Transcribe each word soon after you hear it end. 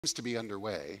seems to be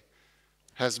underway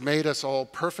has made us all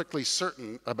perfectly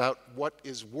certain about what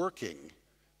is working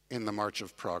in the march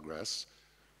of progress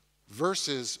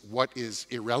versus what is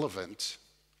irrelevant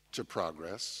to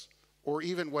progress, or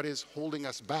even what is holding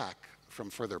us back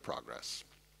from further progress.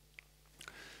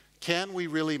 Can we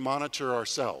really monitor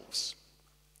ourselves?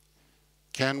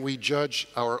 Can we judge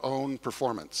our own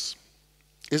performance?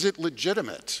 Is it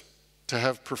legitimate to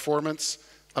have performance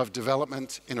of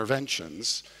development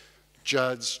interventions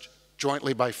judged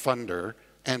jointly by funder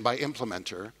and by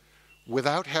implementer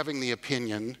without having the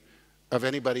opinion of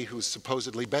anybody who's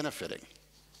supposedly benefiting?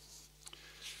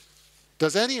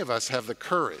 Does any of us have the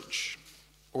courage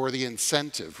or the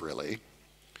incentive, really,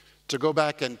 to go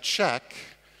back and check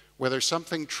whether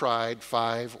something tried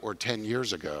 5 or 10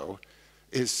 years ago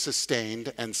is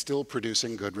sustained and still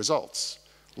producing good results,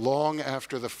 long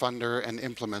after the funder and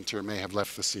implementer may have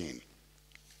left the scene?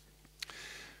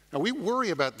 Now, we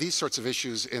worry about these sorts of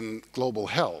issues in global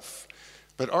health,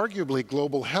 but arguably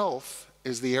global health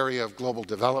is the area of global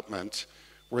development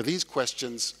where these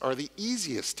questions are the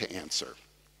easiest to answer.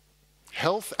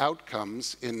 Health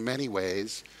outcomes, in many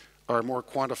ways, are more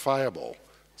quantifiable,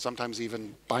 sometimes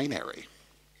even binary.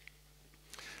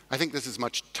 I think this is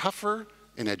much tougher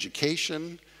in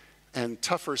education and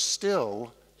tougher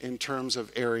still in terms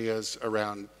of areas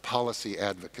around policy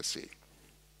advocacy.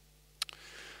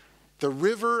 The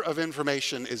river of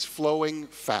information is flowing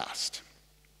fast.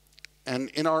 And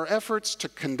in our efforts to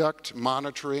conduct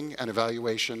monitoring and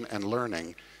evaluation and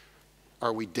learning,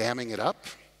 are we damming it up?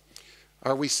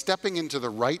 Are we stepping into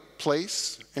the right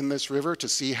place in this river to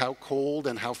see how cold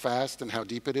and how fast and how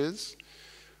deep it is?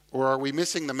 Or are we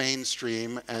missing the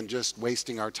mainstream and just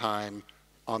wasting our time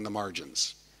on the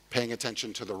margins, paying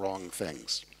attention to the wrong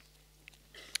things?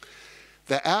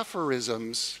 The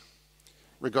aphorisms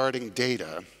regarding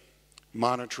data,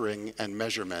 monitoring, and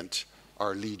measurement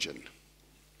are legion.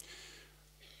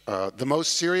 The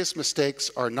most serious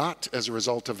mistakes are not as a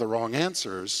result of the wrong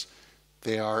answers,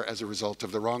 they are as a result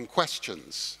of the wrong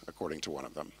questions, according to one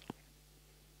of them.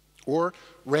 Or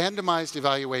randomized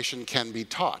evaluation can be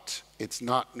taught. It's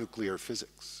not nuclear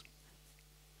physics.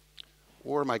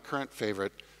 Or my current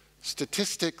favorite,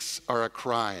 statistics are a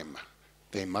crime.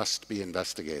 They must be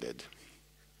investigated.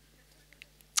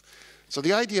 So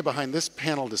the idea behind this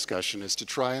panel discussion is to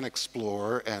try and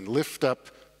explore and lift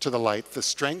up to the light the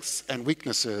strengths and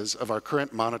weaknesses of our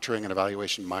current monitoring and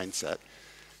evaluation mindset,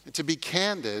 and to be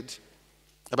candid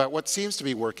about what seems to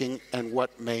be working and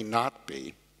what may not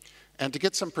be, and to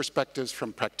get some perspectives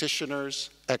from practitioners,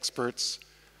 experts,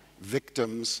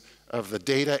 victims of the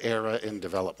data era in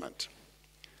development.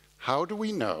 How do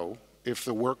we know if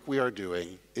the work we are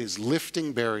doing is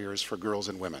lifting barriers for girls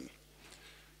and women?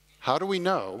 How do we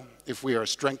know if we are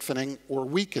strengthening or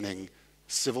weakening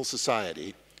civil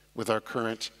society with our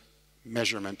current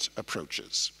measurement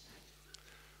approaches?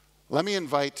 Let me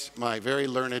invite my very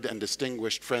learned and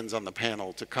distinguished friends on the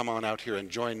panel to come on out here and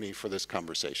join me for this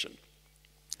conversation.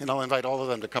 And I'll invite all of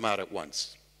them to come out at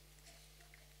once.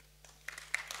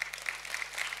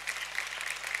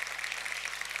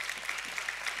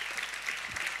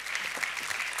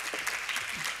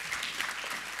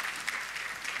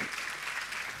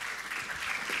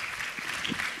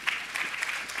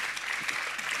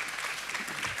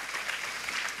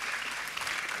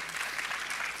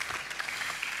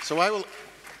 So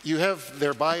you have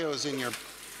their bios in your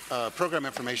program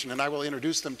information, and I will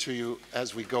introduce them to you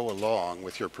as we go along,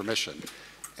 with your permission.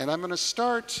 And I'm going to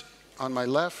start on my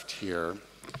left here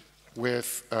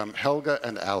with Helga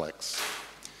and Alex,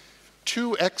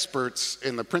 two experts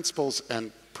in the principles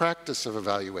and practice of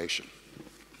evaluation.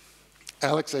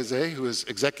 Alex Ezeh, who is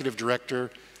Executive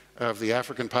Director of the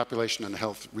African Population and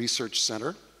Health Research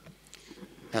Center,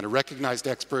 and a recognized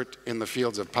expert in the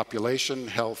fields of population,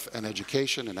 health, and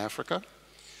education in Africa.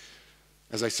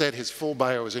 As I said, his full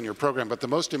bio is in your program, but the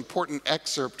most important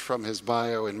excerpt from his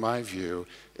bio, in my view,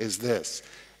 is this.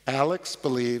 Alex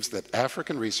believes that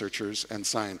African researchers and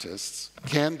scientists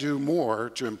can do more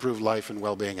to improve life and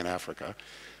well-being in Africa,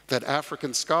 that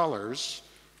African scholars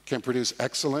can produce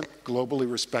excellent,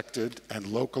 globally respected, and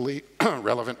locally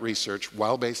relevant research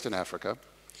while based in Africa,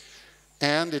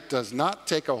 and it does not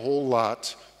take a whole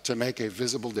lot to make a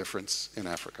visible difference in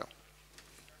Africa.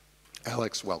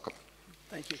 Alex, welcome.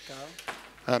 Thank you,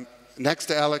 Karl. Next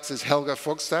to Alex is Helga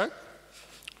Fogstad,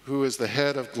 who is the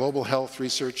head of Global Health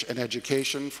Research and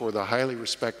Education for the highly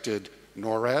respected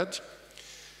NORAD.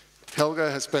 Helga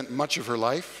has spent much of her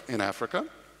life in Africa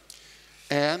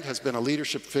and has been a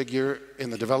leadership figure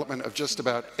in the development of just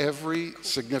about every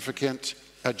significant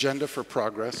agenda for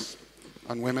progress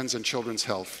on women's and children's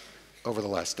health over the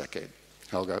last decade.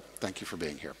 Helga, thank you for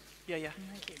being here. Yeah.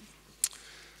 Thank you.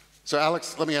 So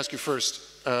Alex, let me ask you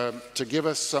first to give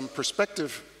us some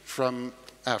perspective from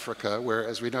Africa, where,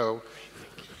 as we know,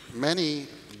 many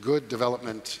good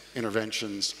development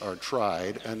interventions are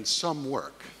tried, and some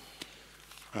work,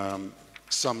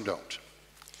 some don't.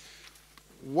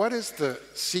 What is the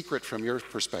secret from your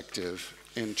perspective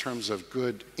in terms of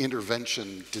good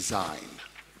intervention design?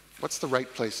 What's the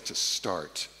right place to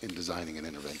start in designing an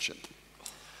intervention?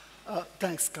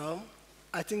 Thanks, Karl.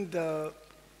 I think the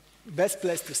best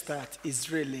place to start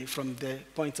is really from the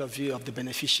point of view of the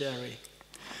beneficiary.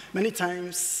 Many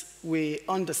times we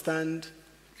understand,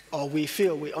 or we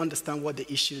feel we understand what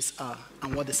the issues are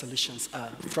and what the solutions are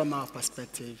from our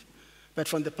perspective. But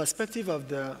from the perspective of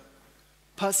the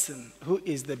person who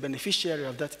is the beneficiary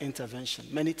of that intervention,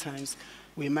 many times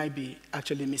we might be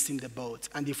actually missing the boat.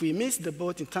 And if we miss the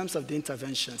boat in terms of the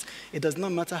interventions, it does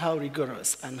not matter how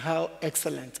rigorous and how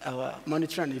excellent our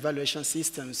monitoring and evaluation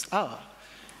systems are,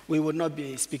 we would not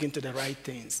be speaking to the right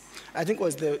things. I think it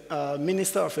was the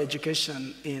Minister of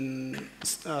Education in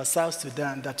South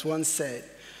Sudan that once said,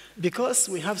 because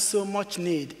we have so much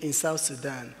need in South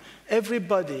Sudan,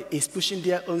 everybody is pushing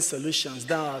their own solutions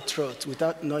down our throat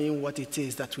without knowing what it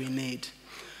is that we need.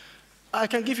 I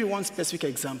can give you one specific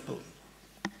example.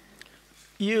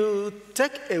 You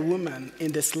take a woman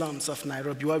in the slums of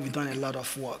Nairobi, where we've done a lot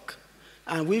of work,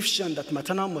 and we've shown that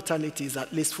maternal mortality is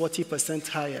at least 40%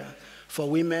 higher for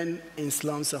women in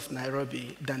slums of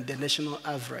Nairobi than the national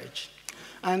average.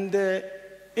 And the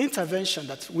intervention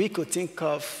that we could think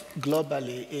of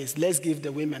globally is, let's give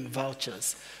the women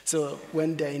vouchers. So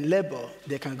when they're in labor,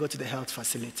 they can go to the health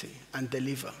facility and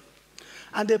deliver.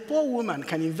 And the poor woman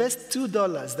can invest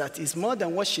 $2, that is more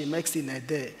than what she makes in a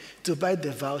day, to buy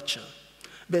the voucher.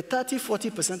 But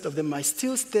 30–40% of them might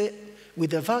still stay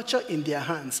with the voucher in their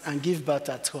hands and give birth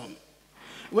at home.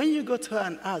 When you go to her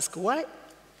and ask,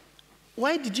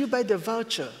 why did you buy the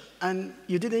voucher and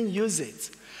you didn't use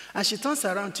it? And she turns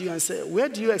around to you and says, where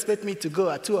do you expect me to go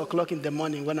at 2 o'clock in the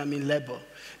morning when I'm in labor?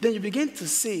 Then you begin to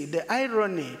see the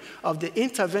irony of the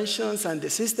interventions and the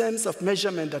systems of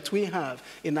measurement that we have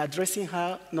in addressing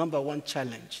her number one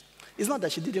challenge. It's not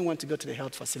that she didn't want to go to the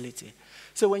health facility.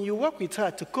 So when you work with her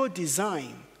to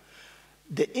co-design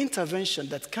the intervention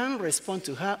that can respond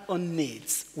to her own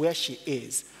needs where she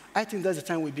is, I think that's the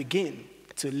time we begin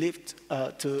to lift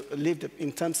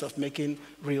in terms of making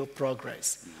real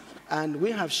progress. And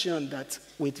we have shown that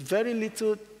with very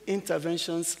little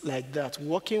interventions like that,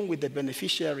 working with the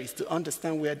beneficiaries to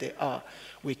understand where they are,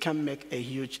 we can make a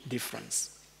huge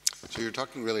difference. So you're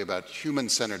talking really about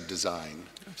human-centered design.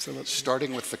 Absolutely.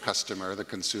 Starting with the customer, the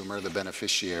consumer, the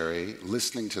beneficiary,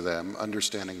 listening to them,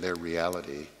 understanding their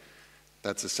reality.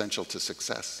 That's essential to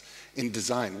success. In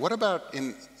design, what about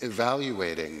in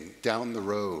evaluating down the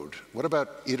road? What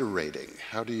about iterating?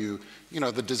 How do you,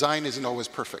 the design isn't always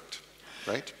perfect,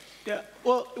 right? Yeah,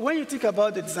 well, when you think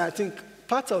about the design, I think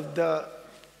part of the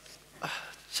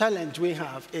challenge we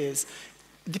have is,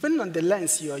 depending on the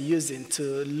lens you are using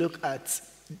to look at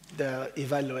the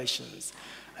evaluations.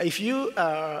 If you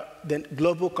are the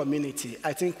global community,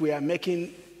 I think we are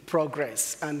making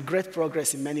progress, and great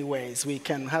progress in many ways. We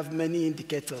can have many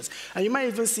indicators. And you might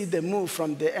even see the move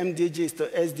from the MDGs to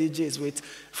SDGs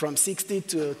from 60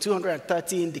 to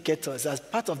 230 indicators as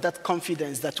part of that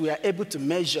confidence that we are able to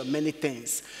measure many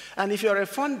things. And if you're a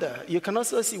funder, you can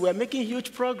also see we're making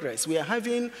huge progress. We are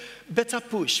having better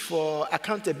push for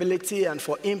accountability and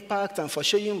for impact and for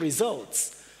showing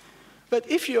results. But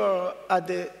if you're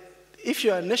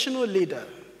a national leader,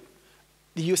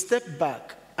 you step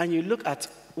back and you look at,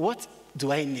 what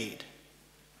do I need?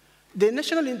 The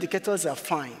national indicators are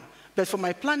fine, but for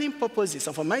my planning purposes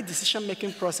and for my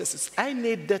decision-making processes, I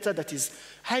need data that is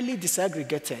highly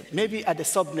disaggregated, maybe at the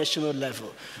sub-national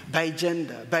level, by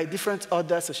gender, by different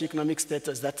other socioeconomic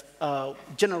status that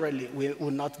generally we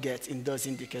will not get in those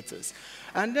indicators.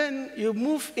 And then you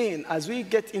move in, as we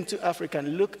get into Africa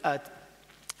and look at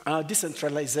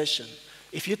decentralization.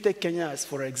 If you take Kenya as,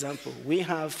 for example, we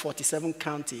have 47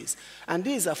 counties, and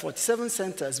these are 47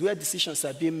 centers where decisions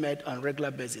are being made on a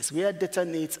regular basis, where data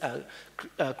needs are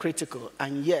critical,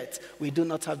 and yet we do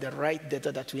not have the right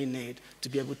data that we need to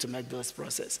be able to make those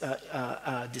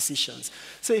decisions.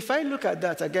 So if I look at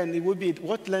that, again, it would be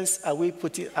what lens are we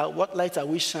putting, what light are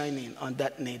we shining on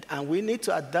that need? And we need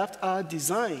to adapt our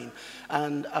design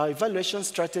and our evaluation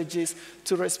strategies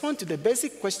to respond to the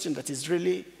basic question that is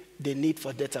really the need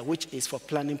for data, which is for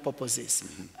planning purposes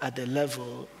at the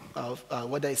level of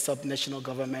whether it's sub-national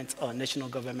government or national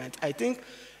government. I think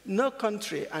no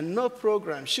country and no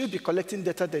program should be collecting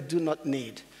data they do not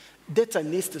need. data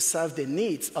needs to serve the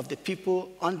needs of the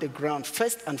people on the ground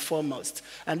first and foremost.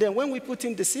 And then when we put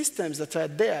in the systems that are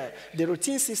there, the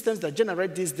routine systems that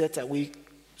generate this data, we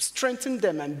strengthen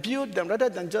them and build them rather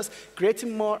than just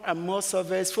creating more and more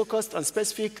surveys focused on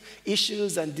specific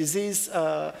issues and disease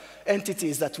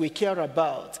entities that we care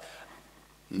about.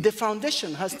 The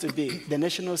foundation has to be the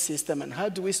national system, and how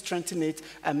do we strengthen it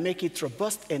and make it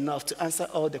robust enough to answer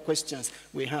all the questions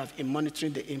we have in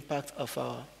monitoring the impact of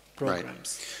our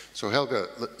programs. Right. So Helga,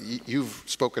 you've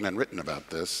spoken and written about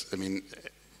this. I mean,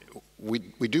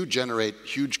 we do generate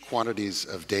huge quantities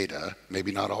of data,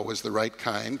 maybe not always the right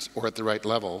kind or at the right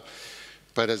level,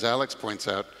 but as Alex points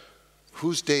out,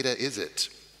 whose data is it?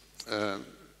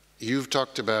 You've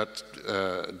talked about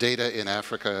data in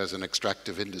Africa as an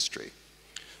extractive industry.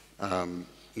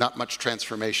 Not much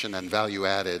transformation and value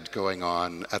added going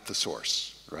on at the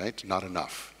source, right? Not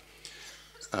enough.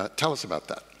 Tell us about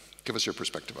that. Give us your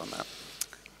perspective on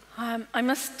that. I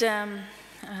must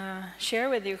share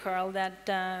with you, Karl, that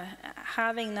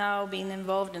having now been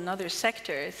involved in other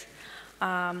sectors,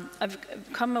 I've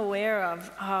become aware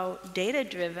of how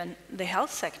data-driven the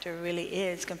health sector really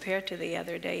is compared to the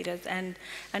other data,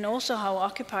 and also how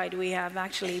occupied we have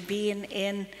actually been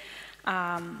in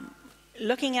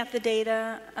looking at the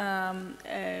data,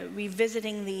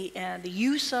 revisiting the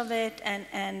use of it,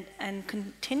 and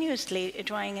continuously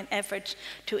trying an effort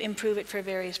to improve it for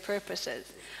various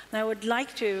purposes. And I would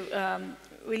like to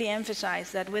really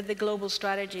emphasize that with the global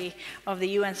strategy of the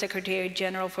UN Secretary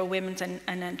General for Women's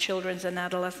and Children's and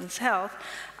Adolescents' Health,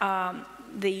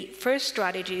 the first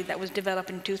strategy that was developed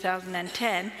in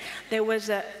 2010, there was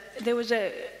a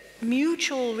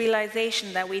mutual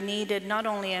realization that we needed not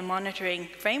only a monitoring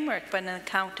framework, but an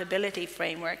accountability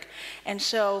framework. And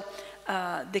so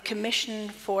the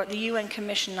UN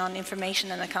Commission on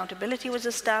Information and Accountability was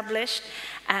established,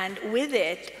 and with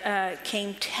it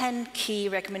came 10 key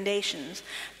recommendations.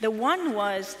 The one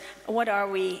was, what are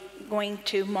we going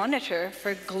to monitor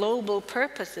for global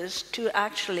purposes to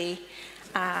actually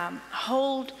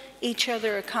hold each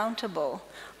other accountable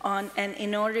and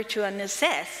in order to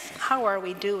assess how are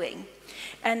we doing.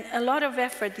 And a lot of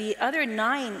effort, the other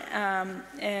 9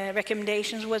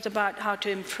 recommendations was about how to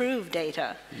improve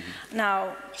data. Mm-hmm.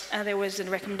 Now, there was a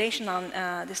recommendation on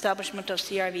the establishment of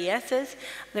CRVSs,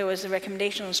 there was a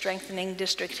recommendation on strengthening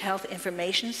district health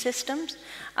information systems,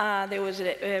 there was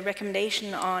a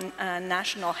recommendation on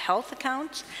national health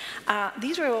accounts.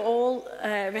 These were all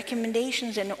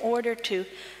recommendations in order to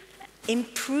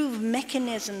improve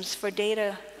mechanisms for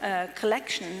data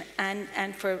collection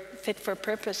and for fit for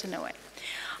purpose in a way.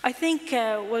 I think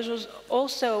what was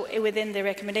also within the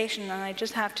recommendation, and I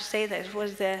just have to say this,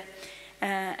 was the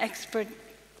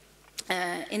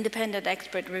independent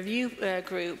expert review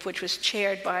group, which was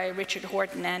chaired by Richard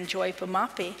Horton and Joy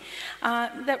Pomapi,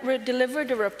 that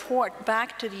delivered a report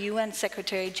back to the UN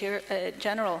Secretary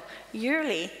General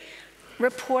yearly,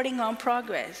 reporting on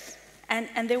progress.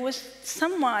 And there was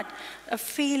somewhat a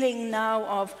feeling now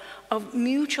of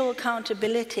mutual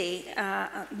accountability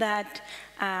that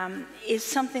is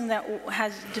something that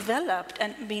has developed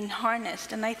and been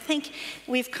harnessed. And I think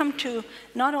we've come to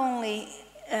not only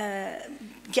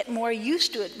get more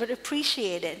used to it, but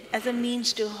appreciate it as a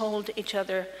means to hold each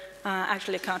other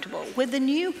actually accountable. With the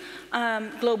new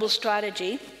global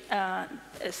strategy,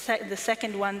 the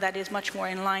second one that is much more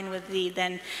in line with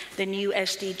the new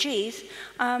SDGs,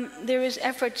 there is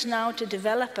efforts now to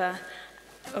develop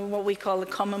what we call a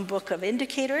common book of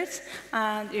indicators.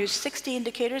 There's 60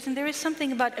 indicators, and there is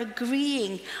something about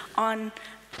agreeing on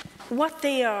what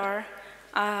they are,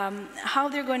 how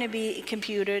they're going to be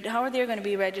computed, how they're going to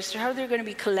be registered, how they're going to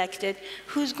be collected,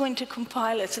 who's going to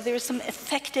compile it. So there is some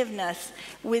effectiveness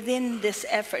within this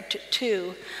effort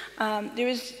too. There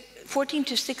is 14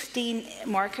 to 16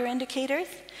 marker indicators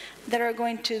that are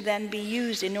going to then be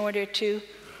used in order to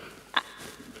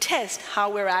test how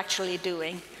we're actually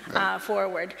doing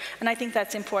forward. And I think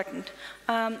that's important.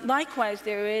 Likewise,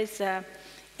 there is an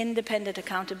independent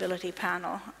accountability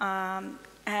panel.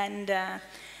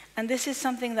 And this is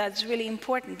something that's really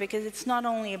important, because it's not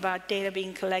only about data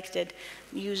being collected,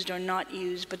 used or not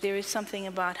used, but there is something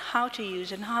about how to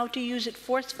use it and how to use it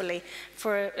forcefully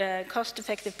for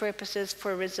cost-effective purposes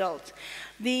for results.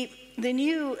 The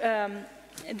new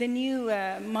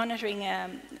monitoring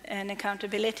and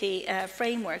accountability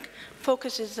framework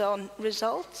focuses on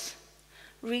results,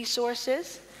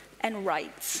 resources, and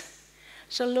rights.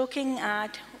 So looking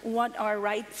at what our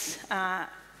rights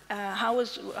how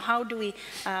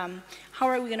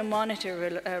are we going to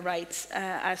monitor rights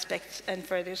aspects and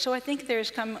further? So I think there's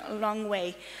come a long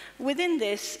way. Within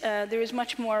this, there is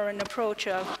much more an approach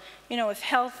of, if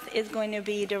health is going to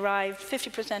be derived,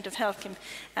 50% of health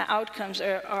outcomes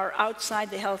are outside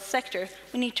the health sector,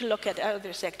 we need to look at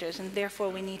other sectors, and therefore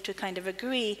we need to kind of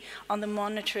agree on the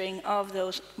monitoring of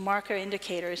those marker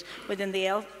indicators within the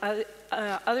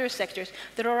other sectors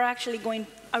that are actually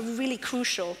are really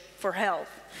crucial for health.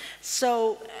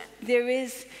 So there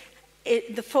is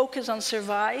the focus on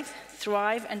survive,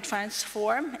 thrive, and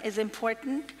transform is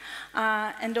important,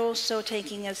 and also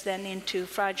taking us then into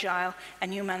fragile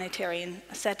and humanitarian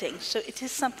settings. So it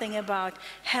is something about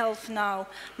health now,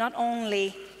 not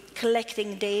only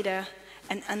collecting data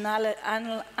and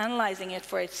analyzing it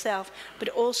for itself, but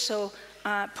also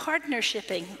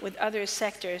partnershiping with other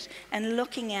sectors and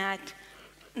looking at,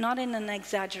 not in an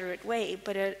exaggerate way,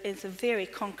 but it's a very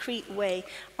concrete way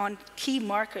on key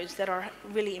markers that are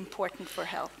really important for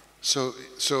health. So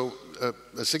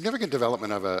a significant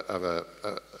development of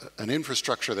an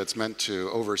infrastructure that's meant to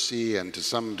oversee and to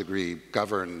some degree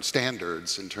govern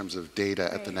standards in terms of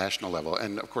data at the national level.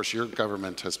 And of course, your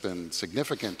government has been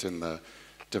significant in the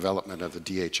development of the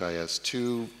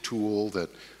DHIS2 tool that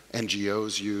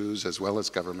NGOs use as well as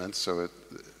governments. So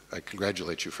I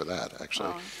congratulate you for that, actually.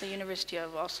 Oh, the University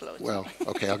of Oslo. Well,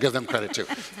 okay, I'll give them credit too.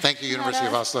 Thank you, University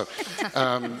of Oslo.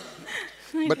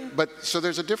 But so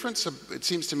there's a difference, it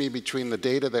seems to me, between the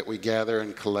data that we gather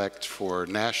and collect for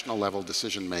national level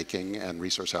decision making and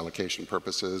resource allocation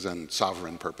purposes and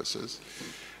sovereign purposes,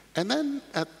 and then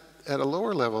at a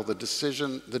lower level, the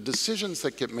decisions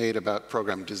that get made about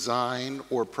program design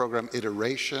or program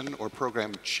iteration or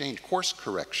program change, course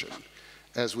correction,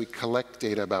 as we collect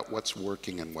data about what's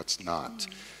working and what's not.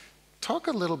 Talk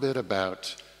a little bit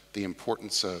about the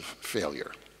importance of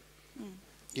failure.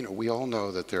 We all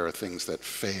know that there are things that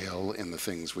fail in the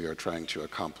things we are trying to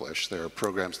accomplish. There are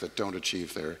programs that don't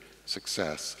achieve their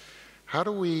success. How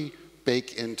do we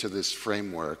bake into this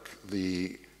framework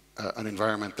an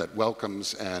environment that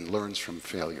welcomes and learns from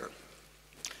failure?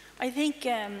 I think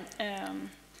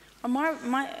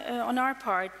on our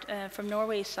part, from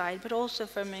Norway's side, but also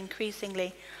from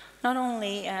increasingly not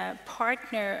only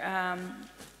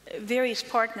various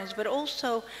partners, but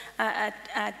also at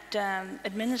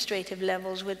administrative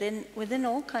levels within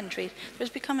all countries, there's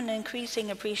become an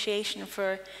increasing appreciation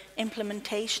for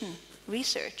implementation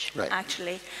research,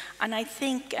 actually. And I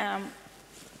think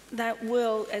that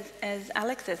will, as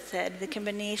Alex has said, the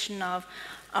combination of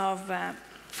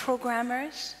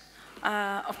programmers,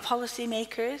 of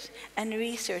policymakers and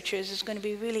researchers is going to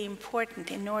be really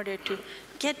important in order to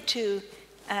get to,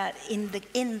 in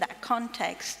that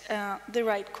context, the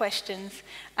right questions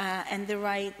and the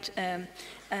right,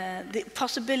 the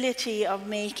possibility of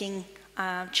making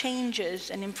changes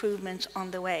and improvements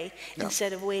on the way,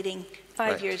 instead of waiting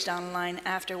 5 years down the line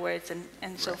afterwards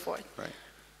and so forth. Right.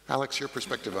 Alex, your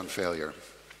perspective on failure.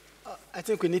 I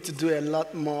think we need to do a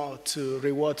lot more to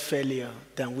reward failure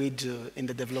than we do in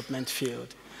the development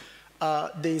field.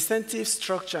 The incentive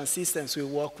structure and systems we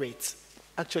work with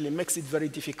actually makes it very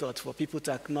difficult for people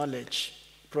to acknowledge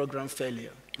program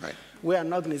failure. Right. We are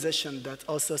an organization that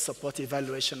also supports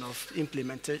evaluation of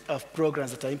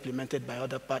programs that are implemented by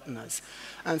other partners.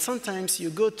 And sometimes you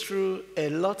go through a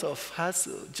lot of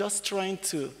hassle just trying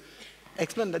to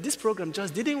explain that this program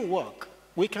just didn't work.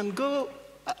 We can go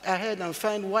ahead and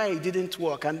find why it didn't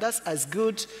work, and that's as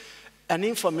good an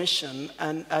information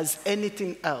and as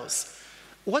anything else.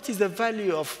 What is the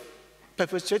value of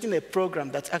perpetuating a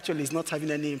program that actually is not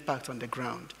having any impact on the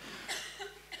ground?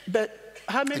 But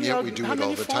how many, and yet we do it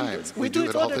all the time. We do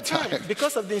it all the time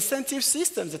because of the incentive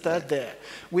systems that are there.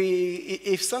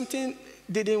 If something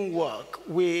didn't work,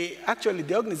 the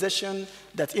organization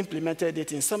that implemented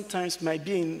it sometimes might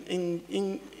be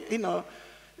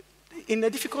in a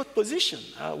difficult position.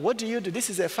 What do you do? This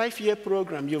is a 5-year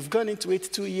program. You've gone into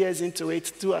it 2 years into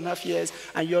it, 2.5 years,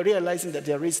 and you're realizing that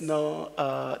there is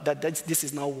this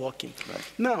is not working.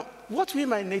 Right. Now, what we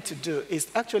might need to do is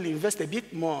actually invest a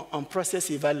bit more on process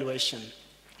evaluation,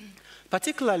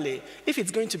 particularly if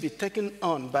it's going to be taken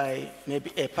on by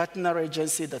maybe a partner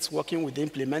agency that's working with the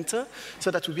implementer, so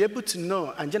that we'll be able to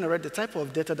know and generate the type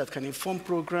of data that can inform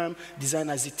program design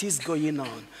as it is going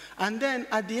on. And then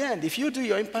at the end, if you do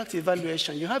your impact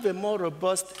evaluation, you have a more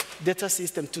robust data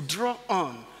system to draw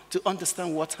on to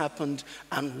understand what happened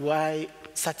and why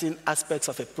certain aspects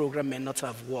of a program may not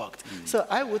have worked. So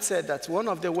I would say that one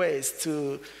of the ways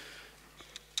to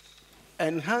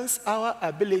enhance our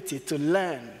ability to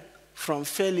learn from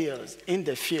failures in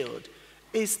the field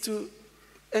is to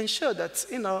ensure that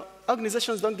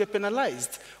organizations don't get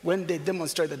penalized when they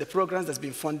demonstrate that the programs that's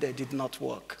been funded did not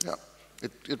work. Yeah.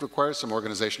 It requires some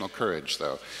organizational courage,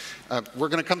 though. We're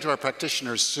going to come to our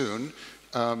practitioners soon.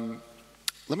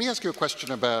 Let me ask you a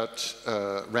question about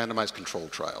randomized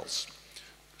controlled trials.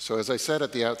 So as I said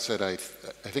at the outset, I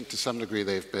think to some degree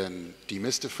they've been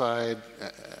demystified.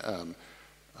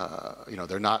 You know,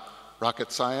 they're not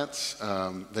rocket science.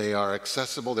 They are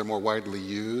accessible. They're more widely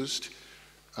used.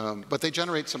 But they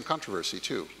generate some controversy,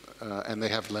 too, and they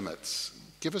have limits.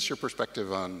 Give us your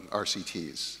perspective on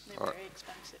RCTs. They're very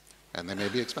expensive. And they may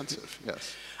be expensive,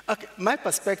 yes. Okay, my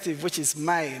perspective, which is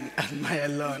mine and mine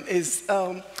alone, is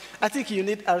I think you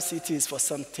need RCTs for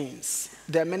some things.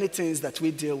 There are many things that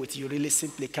we deal with you really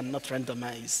simply cannot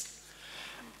randomize.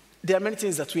 There are many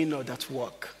things that we know that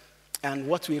work. And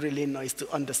what we really know is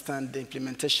to understand the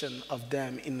implementation of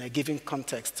them in a given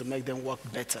context to make them work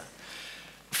better.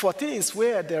 For things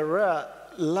where there are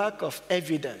lack of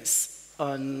evidence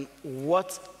on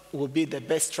what would be the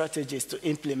best strategies to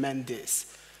implement this,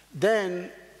 then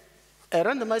a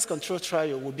randomized control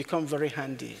trial will become very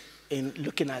handy in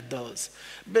looking at those.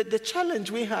 But the challenge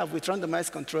we have with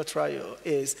randomized control trial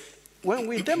is when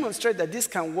we demonstrate that this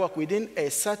can work within a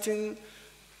certain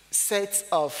set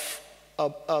of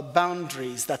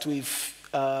boundaries that we've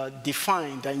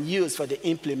defined and used for the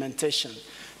implementation,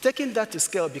 taking that to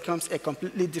scale becomes a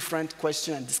completely different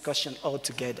question and discussion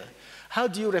altogether. How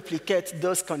do you replicate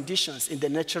those conditions in the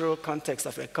natural context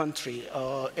of a country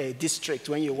or a district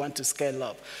when you want to scale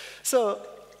up? So,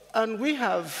 and we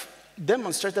have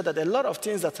demonstrated that a lot of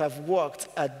things that have worked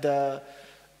at the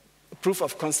proof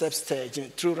of concept stage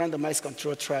through randomized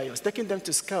control trials, taking them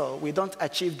to scale, we don't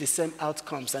achieve the same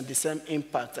outcomes and the same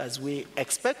impact as we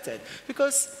expected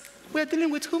because we're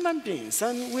dealing with human beings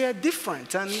and we are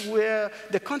different and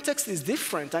the context is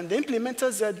different and the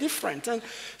implementers are different. And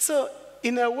so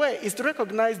in a way, it's to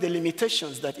recognize the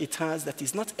limitations that it has, that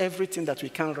is not everything that we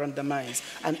can randomize.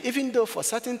 And even though for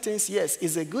certain things, yes,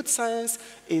 it's a good science,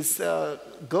 it's a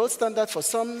gold standard for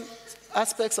some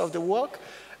aspects of the work,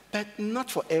 but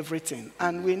not for everything.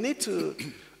 And we need to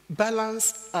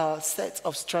balance a set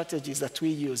of strategies that we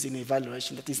use in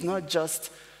evaluation that is not just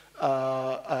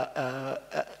a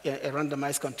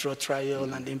randomized control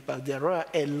trial and impact. There are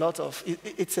a lot of,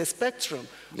 it's a spectrum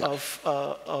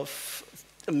of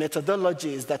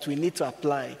methodologies that we need to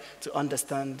apply to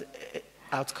understand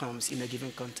outcomes in a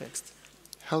given context.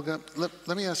 Helga,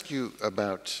 let me ask you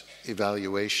about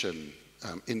evaluation,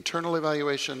 internal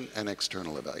evaluation and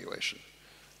external evaluation.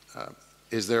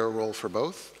 Is there a role for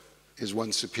both? Is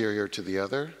one superior to the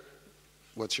other?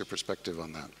 What's your perspective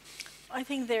on that? I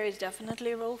think there is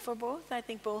definitely a role for both. I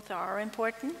think both are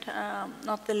important,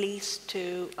 not the least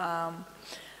to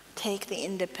take the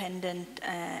independent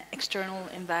external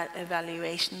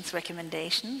evaluations,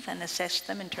 recommendations, and assess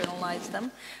them, internalize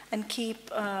them, and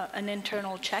keep an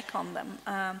internal check on them.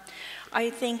 I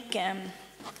think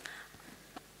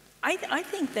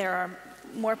there are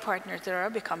more partners that are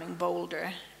becoming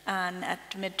bolder and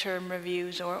at midterm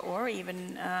reviews or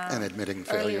even and admitting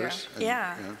earlier. failures.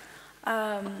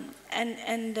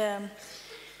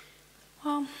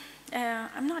 Well,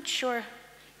 I'm not sure.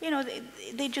 You know,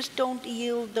 they just don't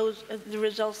yield the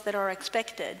results that are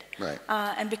expected. Right.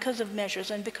 And because of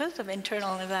measures and because of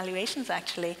internal evaluations,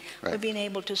 actually, right. we've been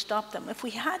able to stop them. If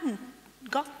we hadn't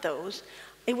got those,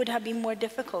 it would have been more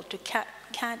difficult to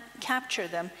capture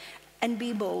them and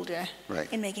be bolder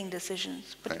right. in making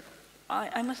decisions. But right.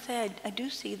 I must say, I do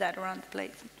see that around the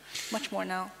place, much more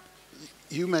now.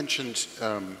 You mentioned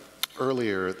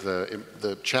earlier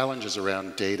the challenges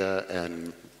around data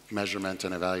and measurement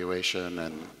and evaluation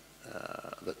and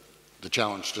the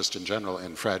challenge just in general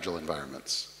in fragile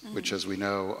environments, mm-hmm. which as we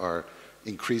know are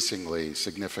increasingly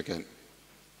significant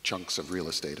chunks of real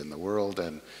estate in the world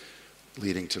and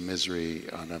leading to misery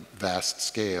on a vast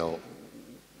scale.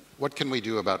 What can we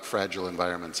do about fragile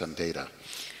environments and data?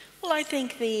 Well, I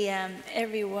think the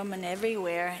Every Woman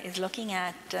Everywhere is looking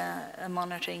at a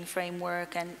monitoring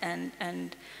framework,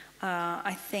 and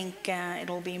I think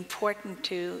it'll be important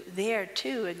to there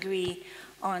too agree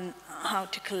on how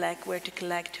to collect, where to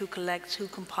collect, who collects, who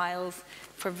compiles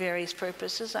for various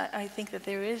purposes. I think that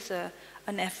there is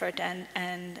an effort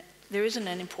and there is an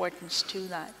importance to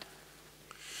that.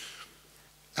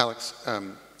 Alex,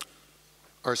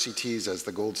 RCTs as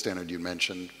the gold standard you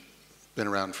mentioned, been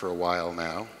around for a while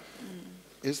now.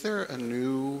 Is there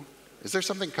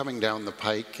something coming down the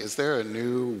pike? Is there a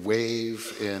new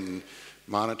wave in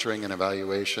monitoring and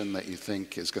evaluation that you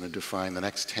think is going to define the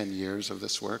next 10 years of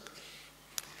this work?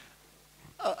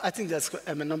 I think there's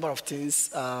a number of things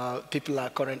people are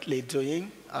currently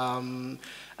doing. And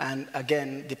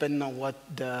again, depending on what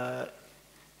the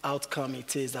outcome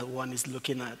it is that one is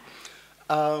looking at.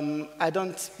 I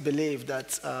don't believe that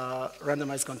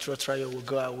randomized control trial will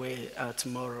go away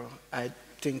tomorrow. I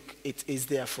think it is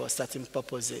there for certain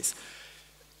purposes.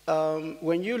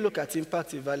 When you look at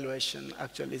impact evaluation,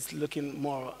 actually, it's looking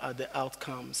more at the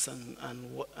outcomes and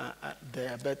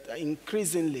there. But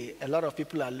increasingly, a lot of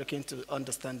people are looking to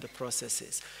understand the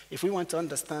processes. If we want to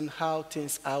understand how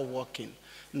things are working,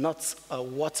 not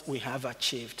what we have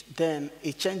achieved, then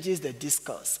it changes the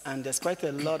discourse. And there's quite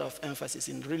a lot of emphasis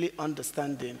in really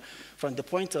understanding, from the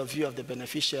point of view of the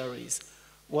beneficiaries,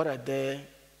 what are they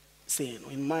seeing.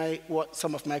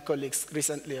 Some of my colleagues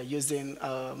recently are using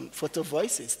photo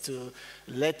voices to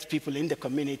let people in the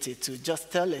community to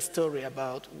just tell a story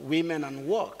about women and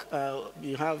work.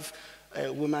 You have a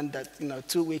woman that,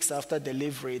 2 weeks after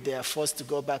delivery, they are forced to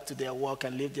go back to their work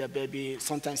and leave their baby,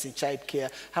 sometimes in child care.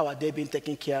 How are they being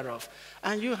taken care of?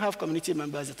 And you have community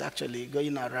members that are actually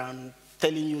going around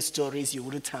telling you stories you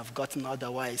wouldn't have gotten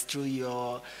otherwise through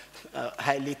your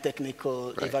highly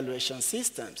technical evaluation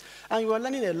systems. And you are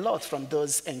learning a lot from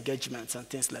those engagements and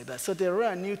things like that. So there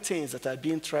are new things that are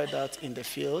being tried out in the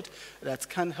field that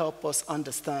can help us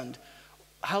understand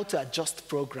how to adjust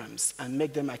programs and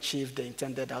make them achieve the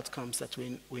intended outcomes that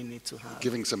we need to have.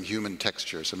 Giving some human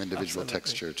texture, some individual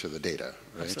texture to the data,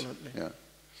 right? Absolutely. Yeah.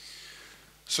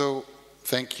 So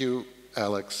thank you,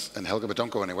 Alex and Helga, but don't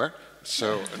go anywhere.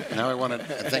 So now I want to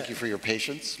thank you for your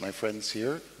patience, my friends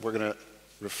here. We're going to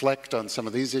reflect on some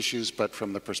of these issues, but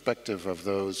from the perspective of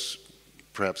those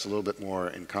perhaps a little bit more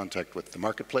in contact with the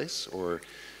marketplace or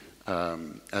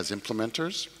as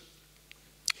implementers.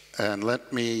 And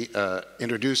let me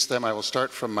introduce them. I will start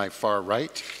from my far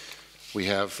right. We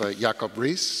have Jakob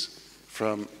Riis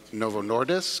from Novo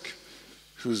Nordisk,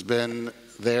 who's been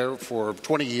there for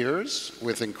 20 years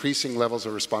with increasing levels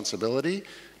of responsibility,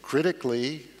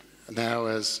 critically now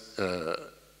as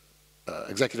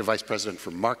Executive Vice President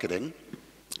for Marketing,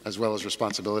 as well as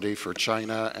responsibility for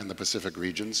China and the Pacific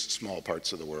regions, small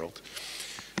parts of the world.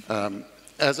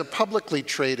 As a publicly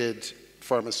traded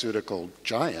pharmaceutical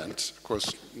giant, of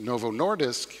course, Novo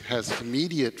Nordisk has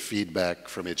immediate feedback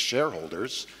from its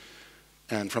shareholders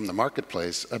and from the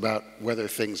marketplace about whether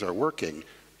things are working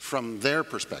from their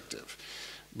perspective.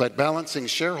 But balancing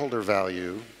shareholder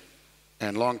value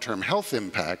and long-term health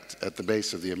impact at the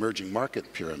base of the emerging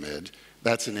market pyramid,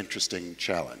 that's an interesting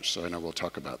challenge. So I know we'll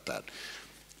talk about that.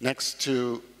 Next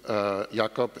to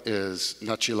Jakob is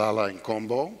Nachilala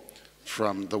Nkombo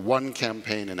from the One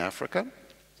campaign in Africa.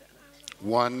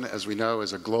 One, as we know,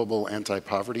 is a global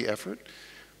anti-poverty effort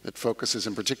that focuses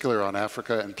in particular on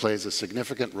Africa and plays a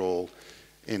significant role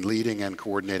in leading and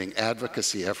coordinating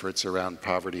advocacy efforts around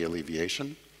poverty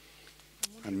alleviation.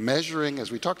 And measuring,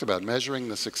 as we talked about, measuring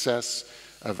the success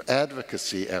of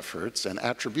advocacy efforts and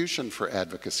attribution for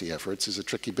advocacy efforts is a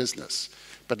tricky business.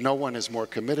 But no one is more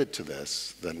committed to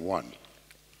this than One.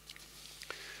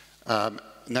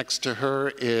 Next to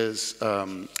her is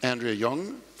Andrea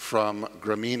Jung from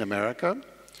Grameen America.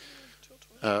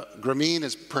 Grameen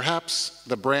is perhaps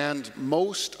the brand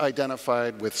most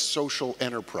identified with social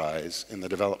enterprise in the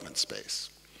development space.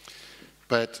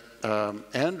 But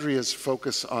Andrea's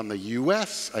focus on the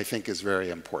US, I think, is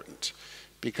very important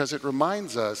because it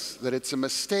reminds us that it's a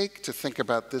mistake to think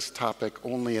about this topic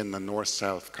only in the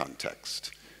North-South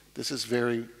context. This is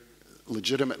very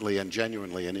legitimately and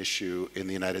genuinely an issue in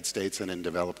the United States and in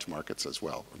developed markets as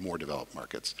well, or more developed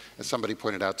markets. As somebody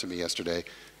pointed out to me yesterday,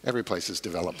 every place is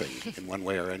developing in one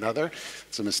way or another.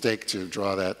 It's a mistake to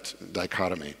draw that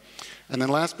dichotomy. And then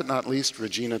last but not least,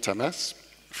 Regina Tames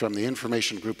from the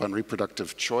Information Group on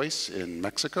Reproductive Choice in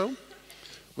Mexico.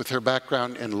 With her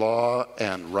background in law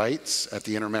and rights at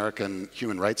the Inter-American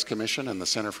Human Rights Commission and the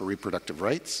Center for Reproductive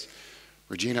Rights,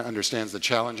 Regina understands the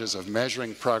challenges of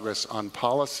measuring progress on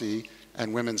policy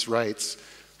and women's rights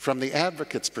from the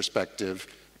advocate's perspective,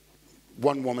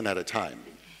 one woman at a time.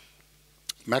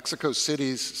 Mexico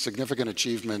City's significant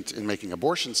achievement in making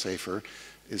abortion safer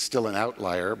is still an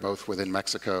outlier, both within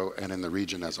Mexico and in the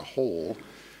region as a whole.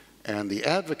 And the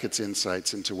advocate's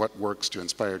insights into what works to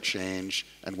inspire change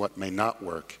and what may not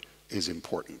work is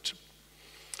important.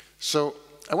 So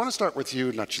I want to start with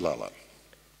you, Nachilala.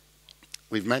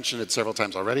 We've mentioned it several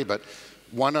times already, but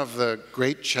one of the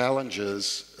great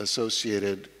challenges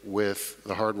associated with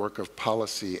the hard work of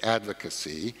policy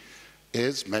advocacy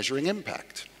is measuring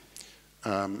impact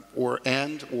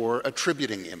or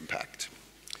attributing impact.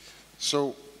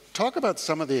 So talk about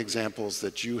some of the examples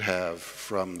that you have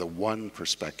from the One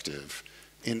perspective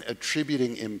in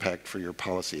attributing impact for your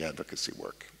policy advocacy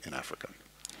work in Africa.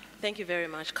 Thank you very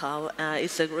much, Karl.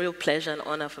 It's a real pleasure and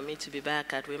honor for me to be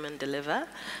back at Women Deliver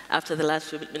after the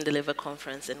last Women Deliver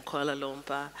conference in Kuala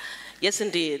Lumpur. Yes,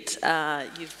 indeed,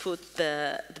 you've put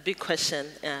the big question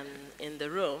in the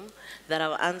room that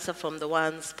I'll answer from the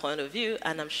one's point of view,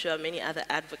 and I'm sure many other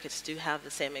advocates do have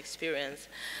the same experience.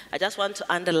 I just want to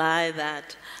underline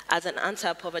that as an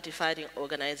anti-poverty fighting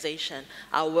organization,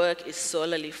 our work is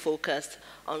solely focused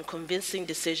on convincing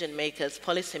decision makers,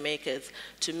 policy makers,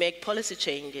 to make policy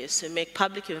changes, to make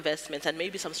public investments, and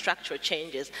maybe some structural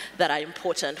changes that are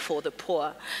important for the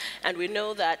poor. And we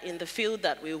know that in the field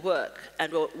that we work,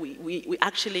 and we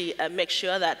actually make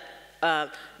sure that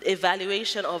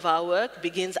evaluation of our work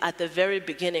begins at the very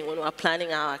beginning when we're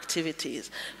planning our activities.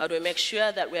 We make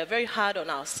sure that we are very hard on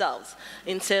ourselves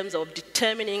in terms of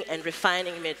determining and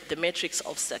refining the metrics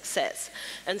of success.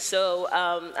 And so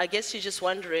I guess you're just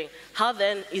wondering, how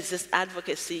then is this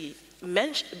advocacy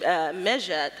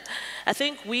measured? I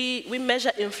think we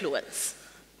measure influence.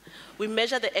 We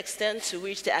measure the extent to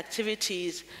which the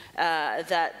activities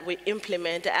that we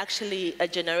implement are actually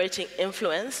generating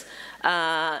influence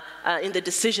in the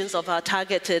decisions of our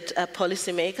targeted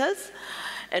policymakers.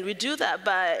 And we do that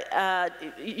by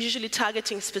usually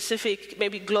targeting specific,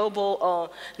 maybe global or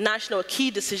national key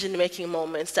decision-making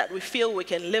moments that we feel we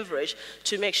can leverage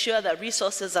to make sure that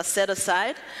resources are set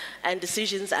aside and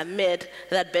decisions are made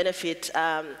that benefit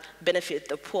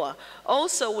the poor.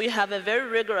 Also, we have a very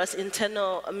rigorous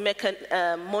internal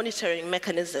monitoring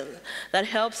mechanism that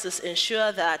helps us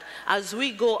ensure that as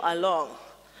we go along,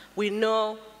 we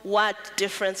know what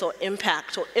difference or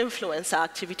impact or influence our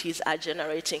activities are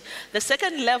generating. The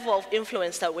second level of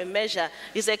influence that we measure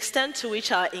is the extent to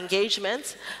which our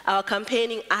engagements, our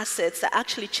campaigning assets are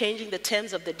actually changing the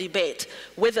terms of the debate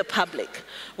with the public.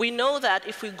 We know that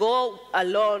if we go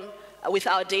alone with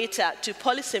our data to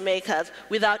policymakers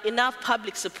without enough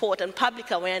public support and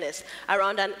public awareness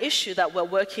around an issue that we're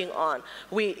working on,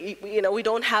 we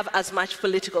don't have as much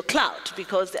political clout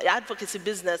because the advocacy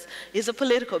business is a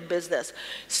political business.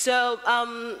 So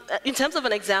in terms of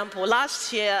an example,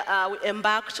 last year we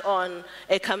embarked on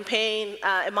a campaign,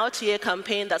 a multi-year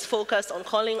campaign that's focused on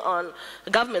calling on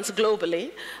governments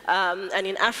globally and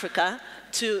in Africa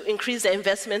to increase the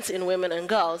investments in women and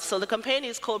girls. So the campaign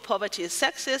is called Poverty is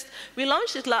Sexist. We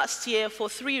launched it last year for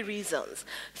 3 reasons.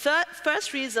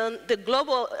 First reason, the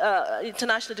global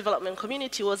international development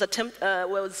community was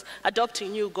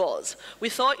adopting new goals. We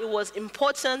thought it was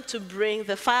important to bring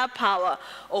the firepower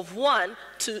of one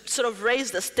to sort of raise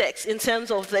the stakes in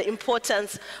terms of the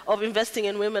importance of investing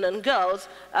in women and girls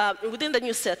within the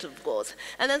new set of goals.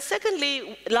 And then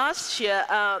secondly, last year,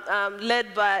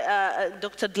 led by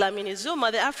Dr. Dlamini Zuma,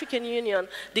 the African Union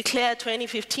declared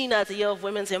 2015 as the year of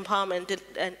women's empowerment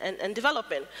and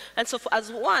development. And so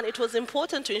as one, it was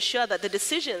important to ensure that the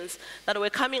decisions that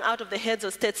were coming out of the Heads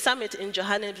of State Summit in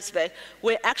Johannesburg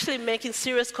were actually making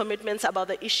serious commitments about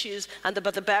the issues and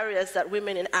about the barriers that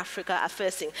women in Africa are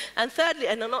facing. And thirdly,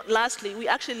 and not lastly, we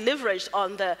actually leveraged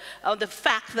on the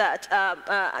fact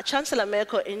that Chancellor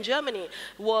Merkel in Germany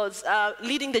was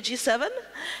leading the G7,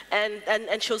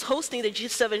 and she was hosting the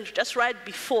G7 just right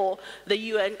before the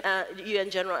UN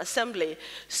General Assembly.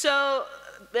 So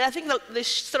I think the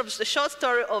short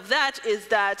story of that is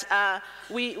that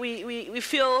we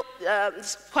feel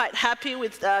quite happy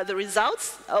with the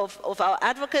results of our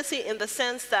advocacy, in the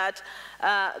sense that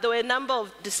there were a number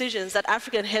of decisions that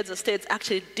African heads of states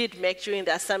actually did make during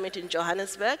their summit in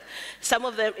Johannesburg. Some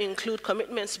of them include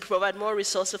commitments to provide more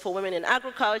resources for women in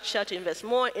agriculture, to invest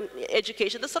more in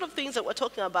education, the sort of things that we're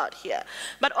talking about here.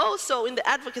 But also in the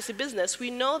advocacy business,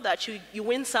 we know that you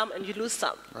win some and you lose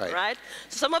some, right?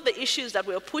 So some of the issues that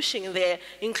we were pushing there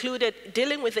included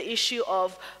dealing with the issue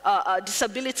of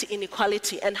disability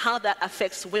inequality and how that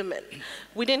affects women.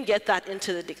 We didn't get that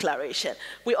into the declaration.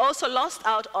 We also lost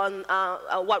out on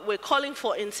what we're calling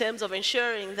for in terms of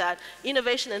ensuring that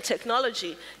innovation and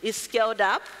technology is scaled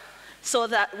up so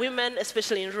that women,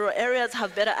 especially in rural areas,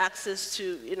 have better access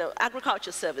to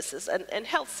agriculture services and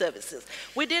health services.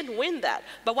 We didn't win that.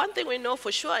 But one thing we know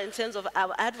for sure in terms of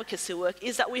our advocacy work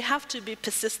is that we have to be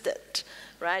persistent,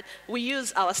 right? We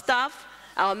use our staff,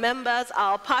 our members,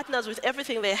 our partners with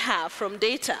everything they have, from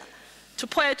data to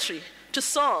poetry to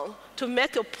song to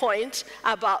make a point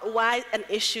about why an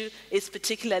issue is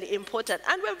particularly important.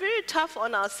 And we're very tough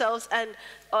on ourselves, and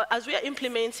as we are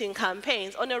implementing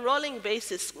campaigns, on a rolling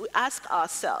basis, we ask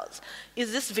ourselves,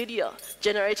 is this video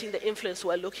generating the influence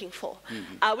we're looking for?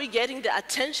 Are we getting the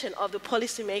attention of the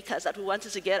policymakers that we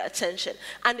wanted to get attention?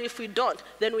 And if we don't,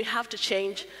 then we have to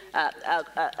change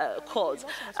course.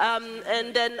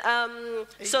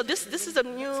 So this is a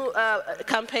new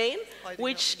campaign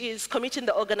which is committing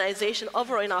the organization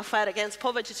overall in our fight against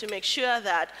poverty to make sure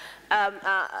that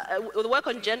the work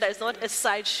on gender is not a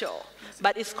sideshow,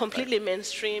 but it's completely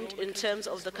mainstreamed in terms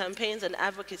of the campaigns and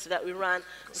advocacy that we run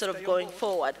sort of going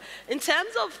forward. In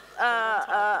terms of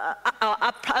our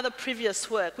other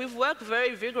previous work, we've worked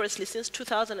very vigorously since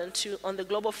 2002 on the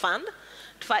Global Fund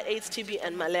to fight AIDS, TB,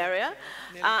 and malaria.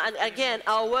 And again,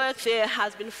 our work there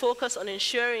has been focused on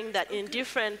ensuring that in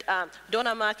different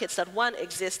donor markets that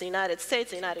exist, the United States,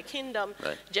 the United Kingdom,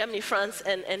 Germany, France,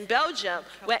 and Belgium,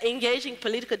 we're engaging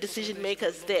political decision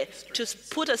makers there to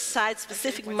put aside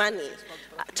specific money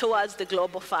towards the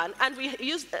Global Fund. And we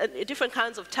use different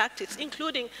kinds of tactics,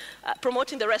 including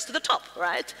promoting the rest to the top,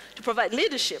 right, to provide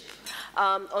leadership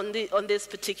on these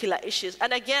particular issues.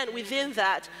 And again, within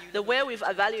that, the way we've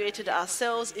evaluated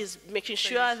ourselves is making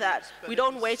sure that we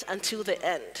don't wait until the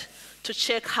end to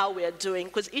check how we are doing,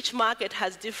 because each market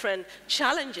has different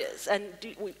challenges, and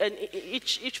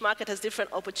each market has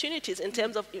different opportunities in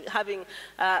terms of having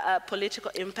a political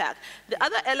impact. The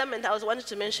other element I wanted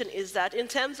to mention is that in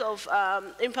terms of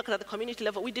impact at the community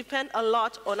level, we depend a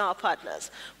lot on our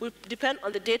partners. We depend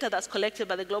on the data that's collected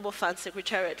by the Global Fund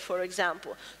Secretariat, for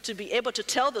example, to be able to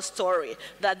tell the story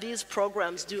that these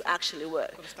programs do actually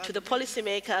work to the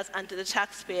policymakers and to the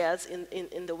taxpayers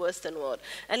in the Western world.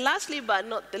 And lastly, but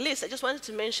not the least, I just wanted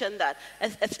to mention that a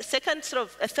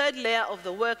third layer of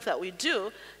the work that we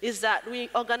do is that we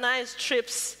organize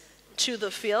trips to the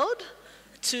field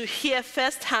to hear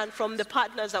firsthand from the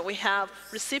partners that we have,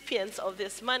 recipients of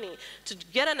this money, to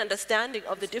get an understanding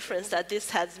of the difference that this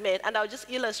has made. And I'll just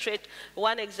illustrate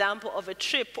one example of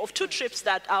two trips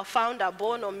that our founder,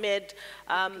 Bono, made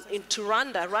into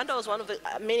Rwanda. Rwanda was one of the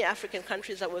many African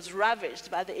countries that was ravaged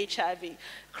by the HIV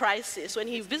crisis. When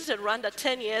he visited Rwanda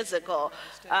 10 years ago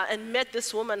and met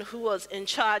this woman who was in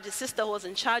charge, his sister who was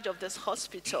in charge of this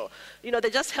hospital, you know,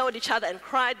 they just held each other and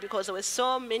cried because there were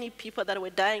so many people that were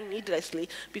dying needlessly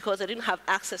because they didn't have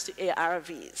access to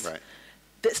ARVs. Right.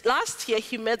 This last year,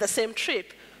 he made the same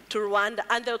trip to Rwanda,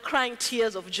 and they were crying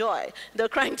tears of joy. They were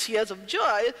crying tears of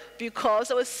joy because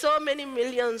there were so many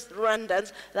millions of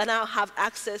Rwandans that now have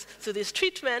access to this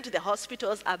treatment. The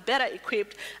hospitals are better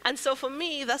equipped. And so for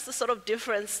me, that's the sort of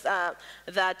difference that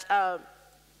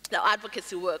the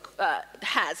advocacy work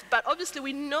has. But obviously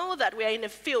we know that we are in a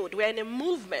field, we are in a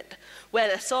movement where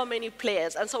there are so many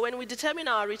players. And so when we determine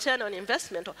our return on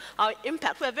investment, or our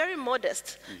impact, we are very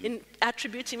modest in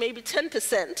attributing maybe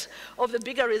 10% of the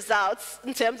bigger results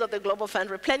in terms of the Global Fund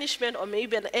replenishment, or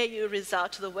maybe an AU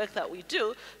result to the work that we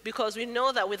do, because we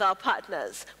know that with our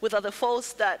partners, with other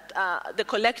force that the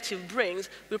collective brings,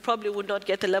 we probably would not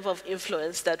get the level of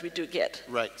influence that we do get.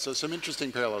 Right, so some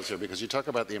interesting parallels here, because you talk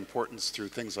about the importance through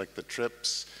things like the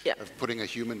trips, of putting a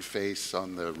human face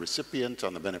on the recipient,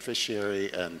 on the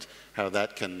beneficiary, and how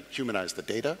that can humanize the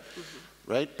data,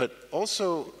 right? But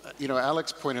also, you know,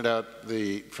 Alex pointed out,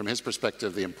 from his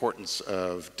perspective, the importance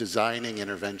of designing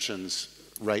interventions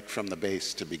right from the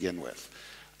base to begin with.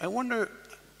 I wonder,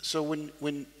 so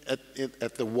when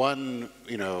at the one,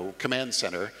 you know, command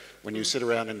center, when you sit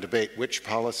around and debate which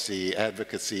policy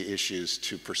advocacy issues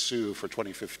to pursue for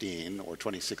 2015 or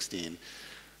 2016,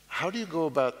 how do you go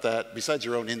about that, besides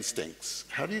your own instincts?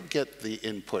 How do you get the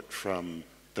input from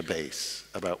the base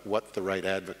about what the right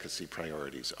advocacy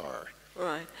priorities are?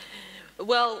 Right.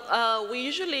 Well, we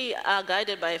usually are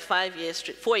guided by a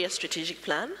 4-year strategic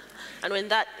plan. And when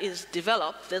that is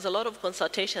developed, there's a lot of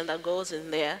consultation that goes in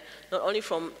there, not only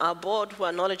from our board who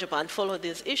are knowledgeable and follow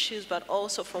these issues, but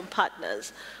also from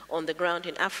partners on the ground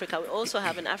in Africa. We also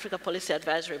have an Africa Policy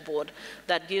Advisory Board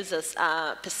that gives us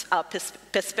our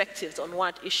perspectives on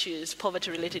what issues,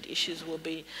 poverty-related issues, will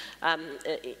be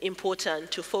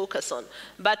important to focus on.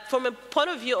 But from a point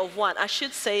of view of one, I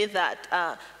should say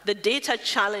that the data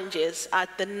challenges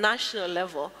at the national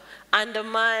level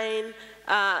undermine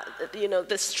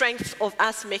the strength of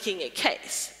us making a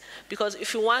case. Because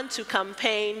if you want to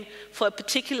campaign for a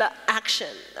particular action,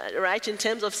 right, in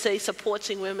terms of, say,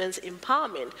 supporting women's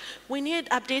empowerment, we need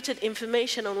updated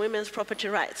information on women's property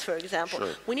rights, for example. Sure.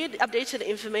 We need updated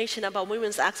information about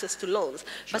women's access to loans.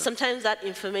 Sure. But sometimes that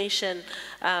information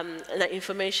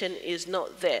is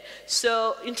not there.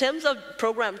 So in terms of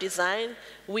program design,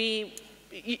 we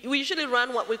we usually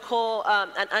run what we call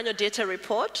an annual data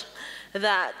report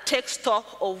that takes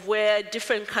stock of where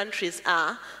different countries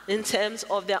are in terms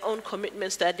of their own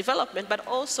commitments to their development, but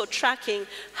also tracking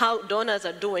how donors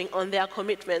are doing on their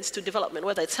commitments to development,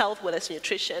 whether it's health, whether it's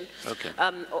nutrition,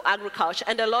 or agriculture.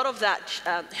 And a lot of that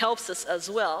helps us as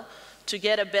well to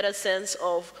get a better sense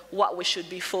of what we should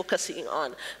be focusing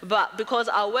on. But because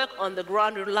our work on the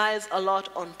ground relies a lot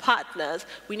on partners,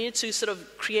 we need to sort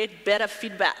of create better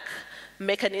feedback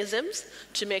mechanisms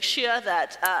to make sure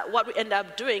that what we end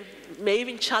up doing may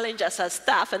even challenge us as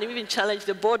staff and even challenge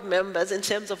the board members in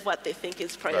terms of what they think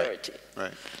is priority.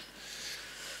 Right.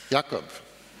 Jakob,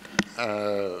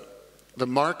 the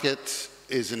market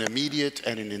is an immediate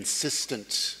and an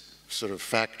insistent sort of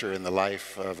factor in the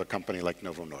life of a company like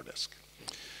Novo Nordisk,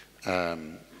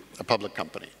 a public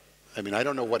company. I mean, I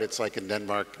don't know what it's like in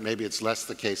Denmark. Maybe it's less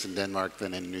the case in Denmark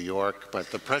than in New York,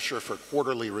 but the pressure for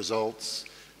quarterly results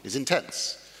is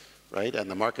intense, right? And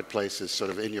the marketplace is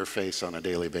sort of in your face on a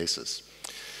daily basis.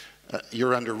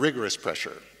 You're under rigorous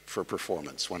pressure for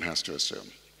performance, one has to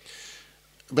assume.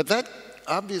 But that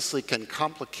obviously can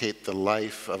complicate the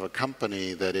life of a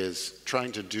company that is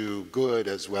trying to do good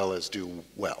as well as do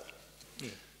well,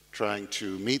 trying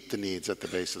to meet the needs at the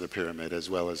base of the pyramid as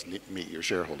well as meet your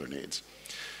shareholder needs.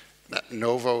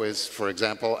 Novo is, for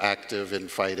example, active in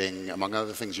fighting, among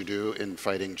other things you do, in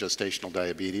fighting gestational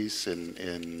diabetes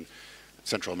in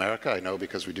Central America. I know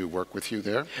because we do work with you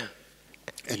there,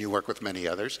 and you work with many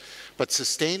others. But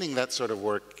sustaining that sort of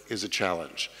work is a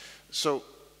challenge. So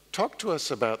talk to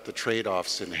us about the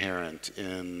trade-offs inherent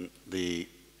in the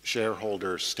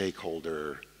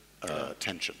shareholder-stakeholder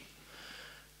tension.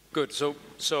 Good. So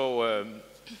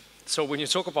when you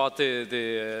talk about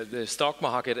the stock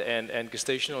market and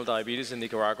gestational diabetes in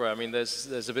Nicaragua, I mean,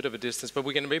 there's a bit of a distance, but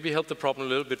we can maybe help the problem a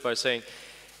little bit by saying,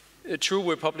 true,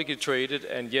 we're publicly traded,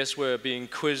 and yes, we're being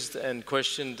quizzed and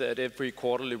questioned at every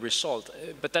quarterly result,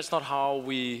 but that's not how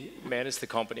we manage the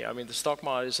company. I mean, the stock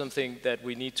market is something that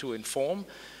we need to inform,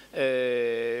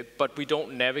 but we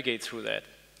don't navigate through that.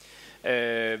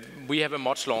 We have a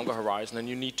much longer horizon, and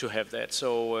you need to have that.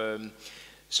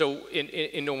 So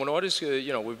in Novo Nordisk,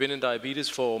 we've been in diabetes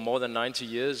for more than 90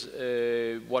 years.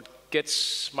 What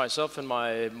gets myself and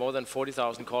my more than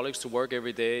 40,000 colleagues to work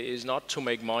every day is not to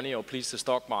make money or please the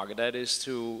stock market. That is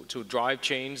to drive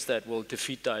change that will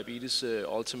defeat diabetes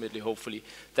ultimately, hopefully.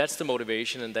 That's the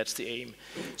motivation and that's the aim.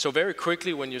 So very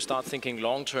quickly, when you start thinking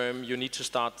long term, you need to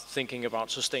start thinking about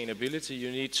sustainability.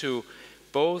 You need to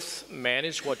both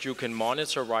manage what you can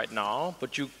monitor right now,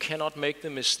 but you cannot make the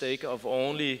mistake of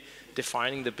only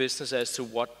defining the business as to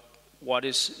what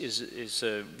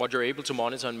you're able to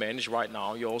monitor and manage right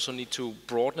now. You also need to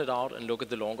broaden it out and look at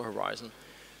the longer horizon.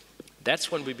 That's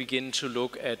when we begin to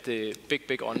look at the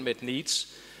big unmet needs.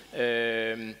 So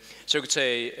you could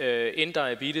say in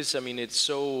diabetes, I mean, it's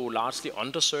so largely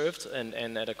underserved,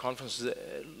 and at a conference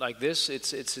like this,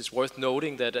 it's worth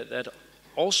noting that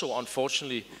also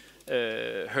unfortunately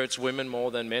hurts women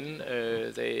more than men.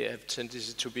 They have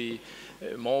tendency to be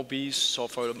more obese,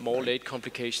 suffer more late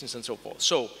complications and so forth.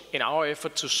 So in our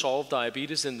effort to solve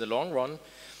diabetes in the long run,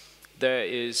 there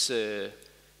is a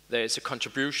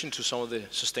contribution to some of the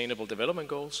sustainable development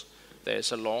goals.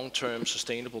 There's a long-term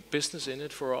sustainable business in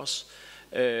it for us.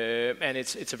 And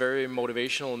it's a very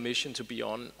motivational mission to be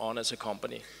on as a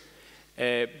company.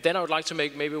 Then I would like to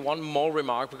make maybe one more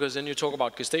remark, because then you talk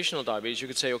about gestational diabetes. You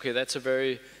could say, okay, that's a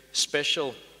very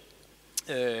special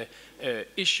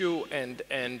issue, and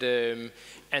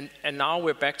now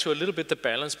we're back to a little bit the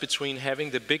balance between having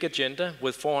the big agenda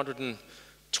with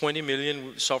 420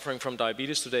 million suffering from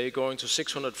diabetes today, going to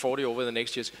 640 over the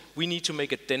next years. We need to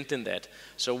make a dent in that.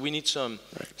 So we need some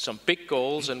big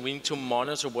goals, and we need to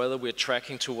monitor whether we're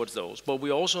tracking towards those. But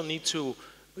we also need to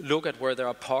look at where there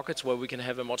are pockets where we can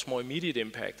have a much more immediate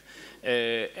impact.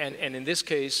 And in this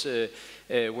case,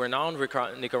 we're now in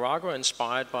Nicaragua,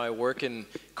 inspired by work in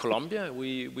Colombia.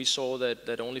 We saw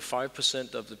that only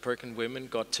 5% of the pregnant women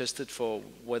got tested for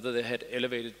whether they had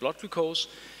elevated blood glucose.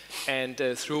 And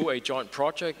through a joint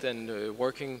project and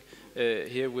working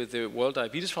here with the World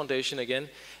Diabetes Foundation again,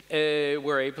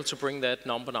 we're able to bring that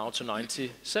number now to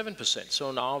 97%.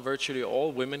 So now virtually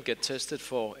all women get tested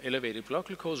for elevated blood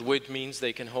glucose, which means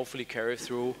they can hopefully carry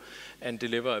through and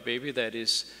deliver a baby that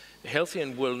is healthy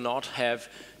and will not have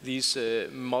these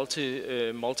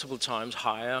multiple times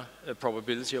higher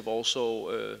probability of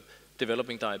also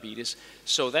developing diabetes.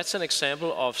 So that's an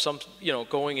example of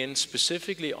going in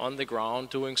specifically on the ground,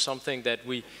 doing something that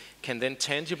we can then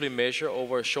tangibly measure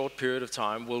over a short period of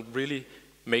time will really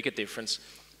make a difference.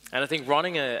 And I think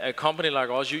running a company like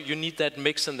us, you need that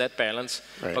mix and that balance.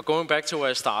 Right. But going back to where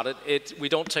I started, we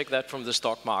don't take that from the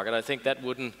stock market. I think that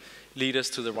wouldn't lead us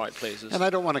to the right places. And I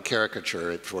don't want to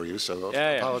caricature it for you, so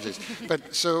apologies.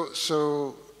 But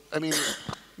so I mean,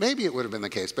 maybe it would have been the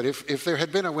case, but if there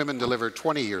had been a Women Deliver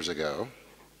 20 years ago,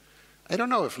 I don't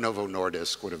know if Novo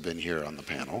Nordisk would have been here on the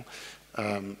panel.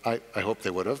 I hope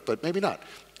they would have, but maybe not.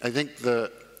 I think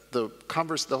the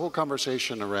whole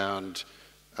conversation around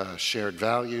shared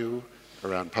value,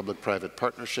 around public-private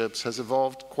partnerships has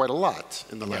evolved quite a lot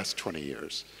in the last 20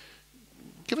 years.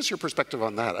 Give us your perspective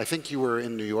on that. I think you were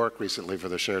in New York recently for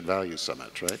the Shared Value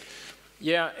Summit, right?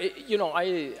 Yeah,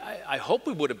 I hope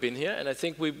we would have been here, and I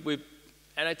think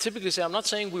and I typically say, I'm not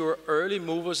saying we were early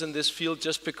movers in this field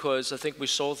just because I think we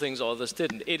saw things others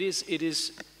didn't. It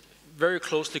is very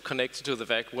closely connected to the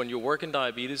fact when you work in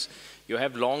diabetes, you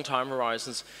have long time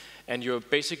horizons, and you're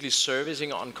basically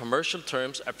servicing on commercial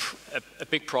terms a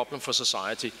big problem for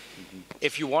society. Mm-hmm.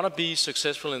 If you want to be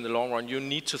successful in the long run, you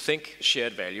need to think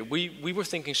shared value. We were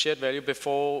thinking shared value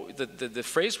before the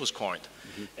phrase was coined.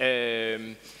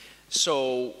 Mm-hmm.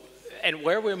 And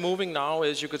where we're moving now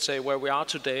is, you could say, where we are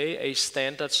today, a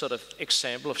standard sort of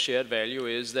example of shared value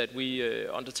is that we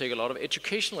undertake a lot of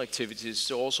educational activities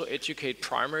to also educate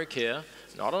primary care,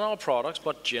 not on our products,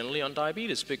 but generally on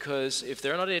diabetes, because if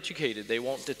they're not educated, they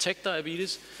won't detect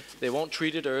diabetes, they won't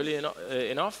treat it early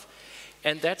enough,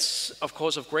 and that's, of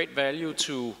course, of great value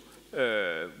to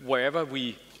wherever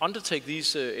we undertake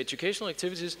these educational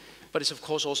activities, but it's of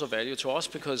course also value to us,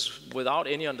 because without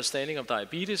any understanding of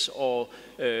diabetes or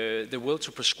the will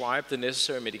to prescribe the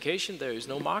necessary medication, there is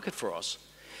no market for us.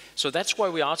 So that's where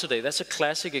we are today. That's a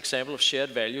classic example of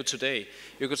shared value today.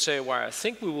 You could say where I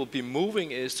think we will be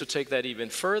moving is to take that even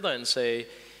further and say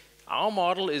our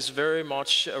model is very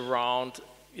much around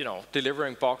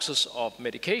delivering boxes of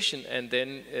medication and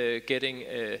then getting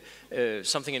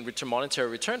something in monetary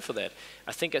return for that.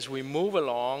 I think as we move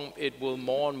along, it will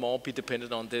more and more be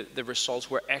dependent on the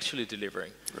results we're actually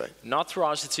delivering. Right. Not through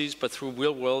RCTs, but through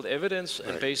real-world evidence,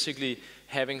 and basically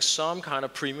having some kind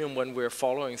of premium when we're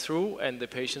following through and the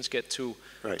patients get to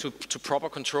proper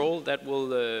control. That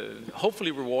will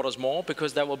hopefully reward us more,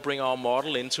 because that will bring our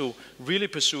model into really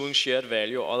pursuing shared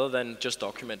value other than just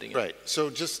documenting it. Right. So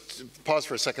just pause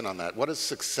for a second on that. What does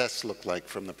success look like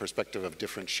from the perspective of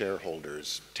different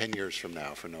shareholders 10 years from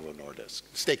now for Novo Nordisk?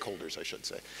 Stakeholders, I should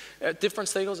say. Different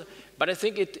stakeholders. But I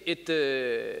think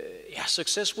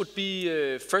success would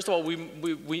be, first of all,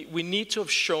 we need to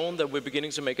have shown that we're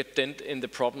beginning to make a dent in the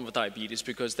problem of diabetes,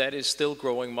 because that is still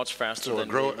growing much faster than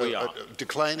we are. A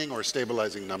declining or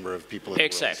stabilizing number of people in the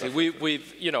world. Exactly.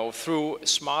 We've through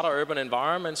smarter urban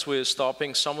environments, we're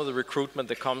stopping some of the recruitment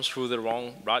that comes through the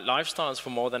wrong lifestyles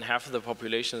for more than half of the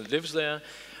population that lives there.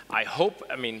 I hope,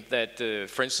 that,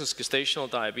 for instance, gestational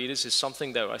diabetes is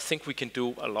something that I think we can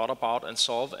do a lot about and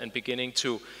solve, and beginning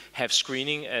to have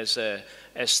screening as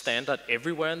standard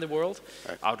everywhere in the world.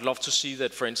 Right. I would love to see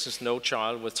that, for instance, no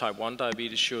child with type 1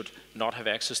 diabetes should not have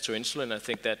access to insulin. I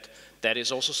think that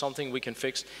is also something we can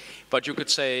fix. But you could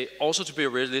say, also to be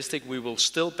realistic, we will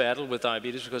still battle with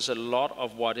diabetes, because a lot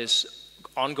of what is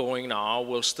ongoing now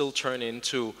will still turn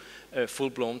into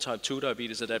full-blown type 2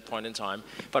 diabetes at that point in time.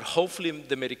 But hopefully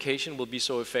the medication will be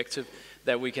so effective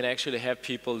that we can actually have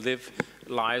people live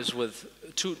lives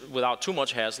without too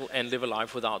much hassle and live a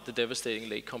life without the devastating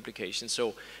late complications.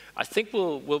 So I think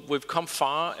we've come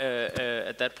far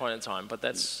at that point in time, but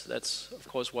that's of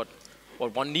course what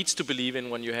one needs to believe in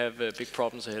when you have big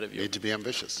problems ahead of you. You need to be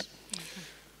ambitious.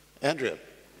 Mm-hmm. Andrea,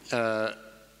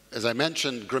 as I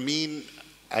mentioned, Grameen,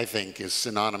 I think, is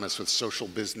synonymous with social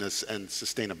business and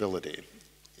sustainability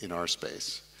in our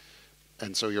space.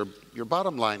 And so you're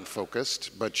bottom line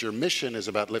focused, but your mission is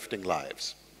about lifting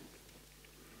lives.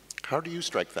 How do you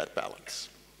strike that balance?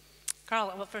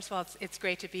 Karl, well, first of all, it's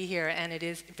great to be here, and it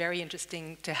is very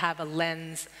interesting to have a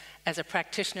lens as a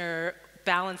practitioner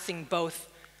balancing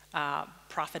both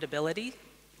profitability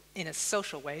in a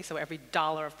social way, so every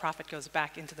dollar of profit goes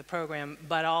back into the program,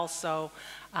 but also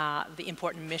the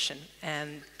important mission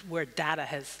and where data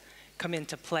has come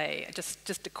into play.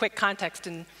 Just a quick context,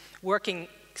 in working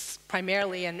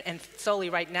primarily and solely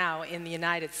right now in the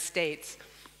United States,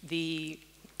 the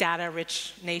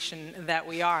data-rich nation that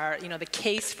we are, the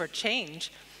case for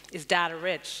change is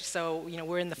data-rich. So,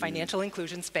 we're in the financial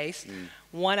inclusion space.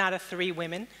 1 out of 3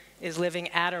 women is living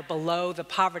at or below the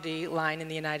poverty line in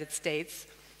the United States.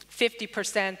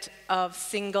 50% of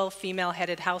single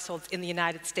female-headed households in the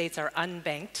United States are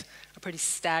unbanked, a pretty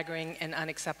staggering and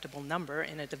unacceptable number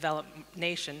in a developed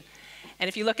nation. And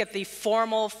if you look at the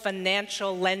formal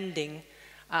financial lending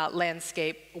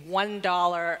landscape,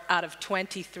 $1 out of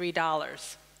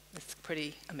 $23 it's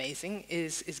pretty amazing,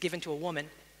 is given to a woman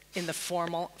in the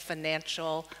formal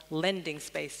financial lending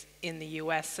space in the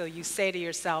US. So you say to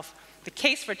yourself, the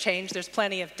case for change, there's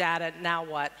plenty of data, now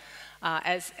what?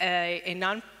 As a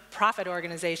non-profit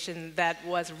organization that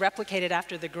was replicated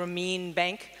after the Grameen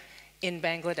Bank in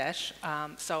Bangladesh,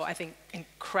 so I think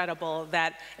incredible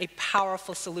that a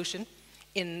powerful solution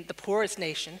in the poorest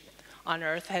nation on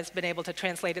earth has been able to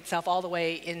translate itself all the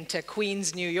way into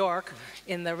Queens, New York,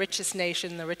 in the richest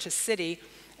nation, the richest city,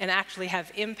 and actually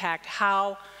have impact.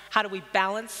 How do we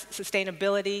balance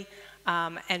sustainability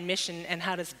and mission, and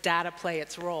how does data play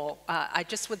its role? I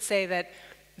just would say that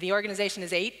the organization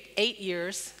is eight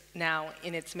years now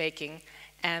in its making,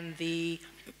 and the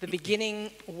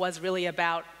beginning was really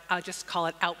about, I'll just call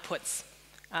it outputs.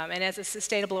 And as a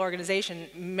sustainable organization,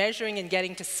 measuring and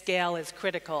getting to scale is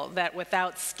critical, that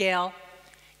without scale,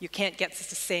 you can't get to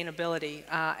sustainability.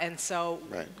 And so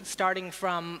starting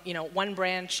from one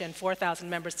branch and 4,000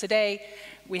 members today,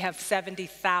 we have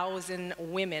 70,000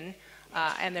 women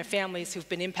and their families who've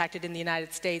been impacted in the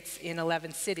United States in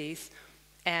 11 cities.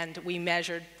 And we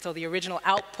measured, so the original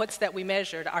outputs that we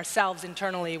measured ourselves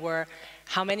internally were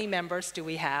how many members do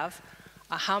we have?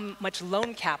 How much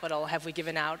loan capital have we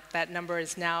given out? That number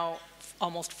is now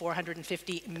almost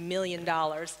 $450 million.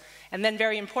 And then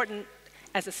very important,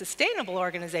 as a sustainable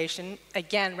organization,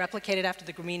 again, replicated after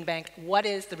the Grameen Bank, what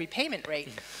is the repayment rate?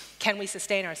 Can we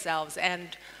sustain ourselves?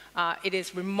 And it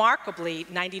is remarkably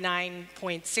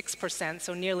 99.6%,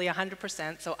 so nearly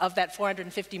 100%. So of that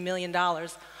 $450 million,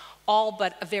 all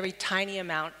but a very tiny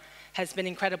amount has been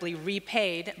incredibly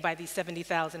repaid by these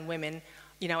 70,000 women.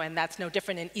 And that's no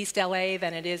different in East LA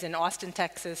than it is in Austin,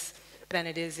 Texas, than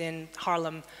it is in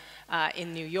Harlem,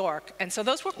 in New York. And so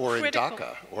those were critical.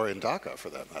 Or in Dhaka, for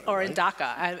that matter. Or right? in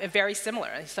Dhaka, very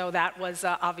similar. So that was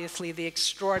obviously the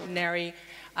extraordinary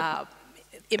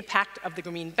impact of the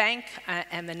Grameen Bank,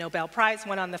 and the Nobel Prize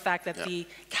went on the fact that the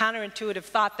counterintuitive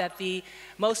thought that the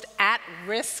most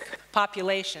at-risk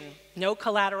population, no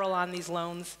collateral on these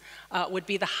loans, would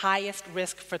be the highest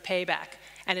risk for payback.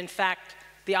 And in fact,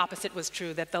 the opposite was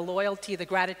true, that the loyalty, the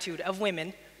gratitude of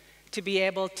women to be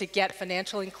able to get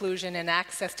financial inclusion and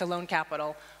access to loan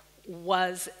capital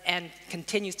was and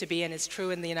continues to be, and is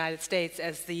true in the United States,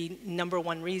 as the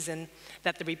 #1 reason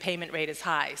that the repayment rate is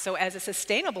high. So as a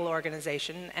sustainable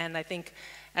organization, and I think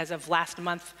as of last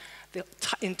month, the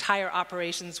entire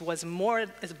operations was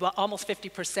almost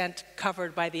 50%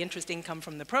 covered by the interest income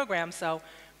from the program, so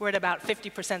we're at about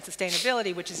 50%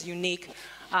 sustainability, which is unique.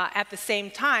 At the same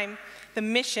time, the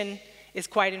mission is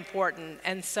quite important.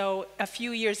 And so a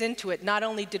few years into it, not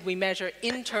only did we measure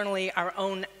internally our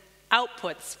own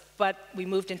outputs, but we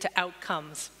moved into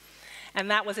outcomes.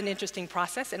 And that was an interesting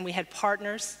process, and we had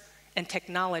partners and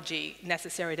technology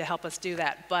necessary to help us do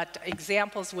that. But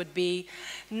examples would be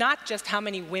not just how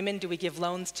many women do we give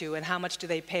loans to and how much do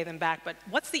they pay them back, but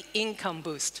what's the income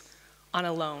boost on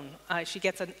a loan? She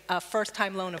gets a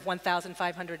first-time loan of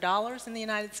 $1,500 in the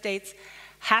United States,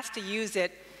 has to use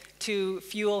it to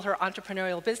fuel her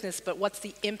entrepreneurial business, but what's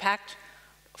the impact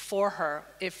for her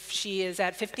if she is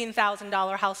at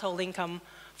 $15,000 household income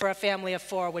for a family of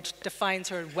 4, which defines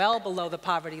her well below the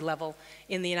poverty level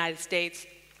in the United States?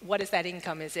 What is that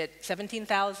income? Is it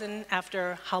 $17,000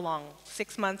 after how long?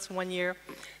 6 months, 1 year?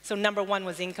 So #1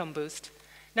 was income boost.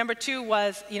 #2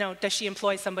 was, does she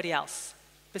employ somebody else?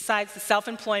 Besides the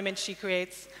self-employment she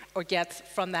creates or gets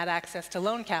from that access to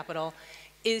loan capital,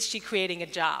 is she creating a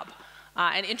job?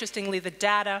 And interestingly, the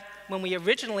data, when we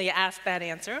originally asked that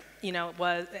answer,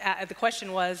 the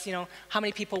question was, how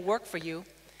many people work for you?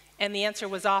 And the answer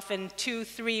was often 2,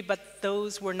 3, but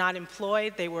those were not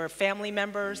employed. They were family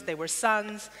members, they were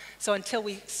sons. So until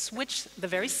we switched the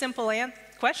very simple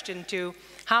question to,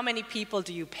 how many people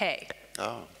do you pay?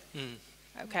 Oh.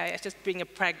 Okay, it's just being a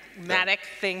pragmatic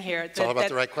thing here. It's all about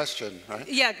the right question, right?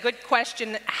 Yeah, good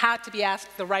question. Had to be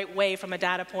asked the right way from a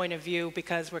data point of view,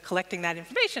 because we're collecting that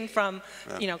information from,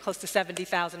 close to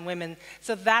 70,000 women.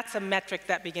 So that's a metric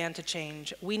that began to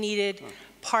change. We needed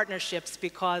partnerships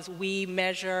because we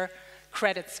measure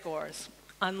credit scores.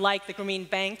 Unlike the Grameen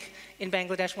Bank in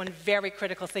Bangladesh, one very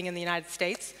critical thing in the United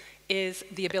States is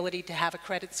the ability to have a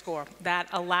credit score that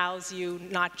allows you,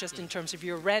 not just in terms of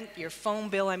your rent, your phone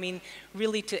bill,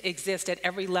 really to exist at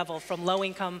every level, from low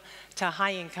income to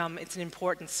high income. It's an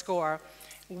important score.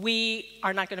 We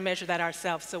are not going to measure that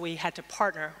ourselves, so we had to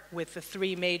partner with the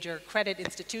 3 major credit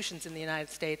institutions in the United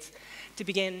States to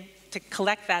begin to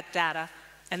collect that data.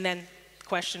 And then the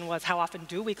question was, how often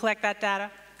do we collect that data?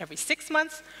 Every 6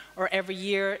 months or every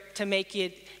year, to make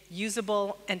it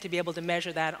usable and to be able to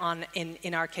measure that on,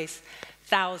 in our case,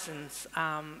 thousands.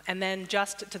 And then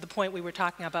just to the point we were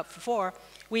talking about before,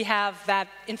 we have that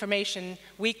information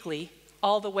weekly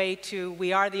all the way to,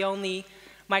 we are the only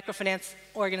microfinance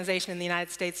organization in the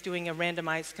United States doing a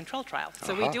randomized control trial.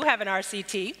 So we do have an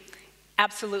RCT,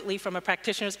 absolutely from a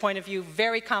practitioner's point of view,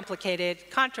 very complicated,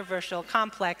 controversial,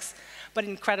 complex, but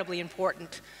incredibly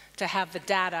important to have the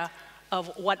data of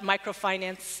what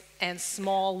microfinance and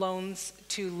small loans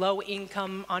to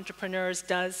low-income entrepreneurs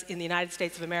does in the United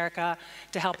States of America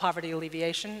to help poverty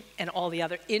alleviation and all the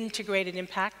other integrated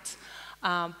impacts.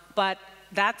 But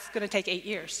that's going to take 8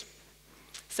 years.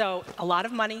 So a lot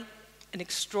of money, an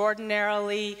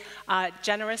extraordinarily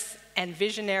generous and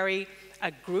visionary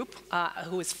group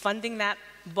who is funding that,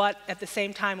 but at the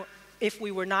same time, if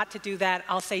we were not to do that,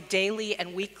 I'll say daily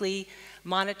and weekly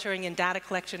monitoring and data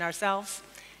collection ourselves,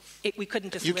 we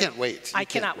couldn't just You can't wait. I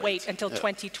cannot wait until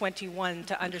 2021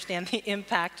 to understand the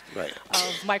impact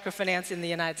of microfinance in the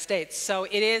United States. So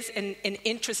it is an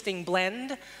interesting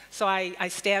blend. So I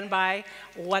stand by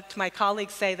what my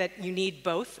colleagues say, that you need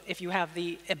both if you have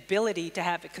the ability to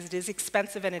have it, because it is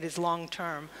expensive and it is long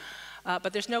term.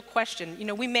 But there's no question. You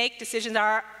know, we make decisions.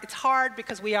 It's hard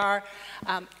because we are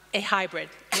a hybrid.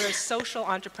 We're a social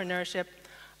entrepreneurship.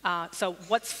 So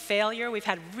what's failure? We've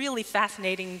had really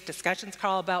fascinating discussions,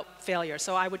 Karl, about failure.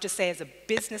 So I would just say, as a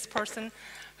business person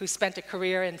who spent a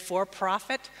career in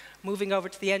for-profit, moving over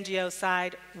to the NGO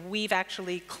side, we've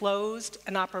actually closed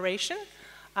an operation.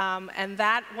 And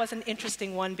that was an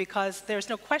interesting one because there's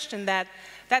no question that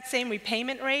that same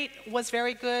repayment rate was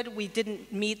very good. We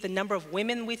didn't meet the number of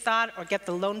women we thought or get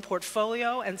the loan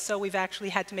portfolio. And so we've actually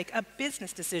had to make a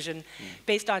business decision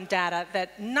based on data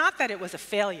that, not that it was a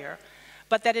failure,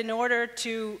 but that in order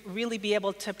to really be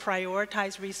able to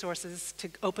prioritize resources to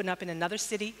open up in another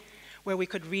city where we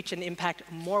could reach and impact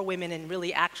more women and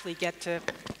really actually get to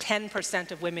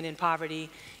 10% of women in poverty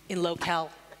in locale,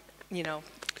 you know,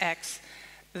 X,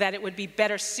 that it would be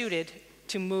better suited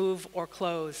to move or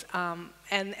close.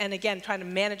 And again, trying to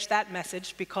manage that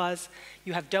message because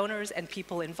you have donors and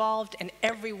people involved, and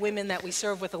every woman that we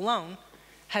serve with a loan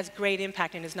has great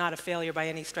impact and is not a failure by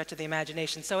any stretch of the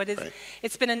imagination. So it is,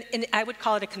 it's been, I would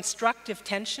call it a constructive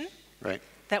tension,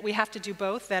 that we have to do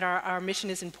both, that our mission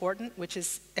is important, which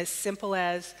is as simple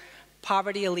as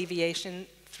poverty alleviation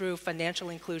through financial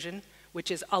inclusion,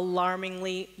 which is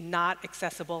alarmingly not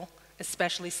accessible,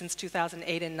 especially since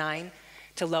 2008 and 9,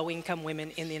 to low-income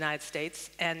women in the United States,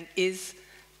 and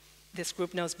this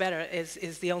group knows better,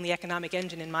 is the only economic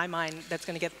engine in my mind that's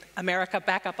going to get America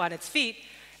back up on its feet.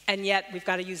 And yet, we've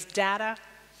got to use data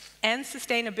and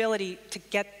sustainability to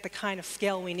get the kind of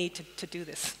scale we need to do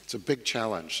this. It's a big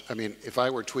challenge. I mean, if I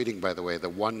were tweeting, by the way, the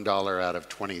 $1 out of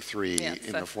 23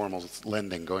 in the formal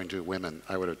lending going to women,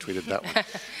 I would have tweeted that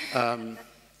one.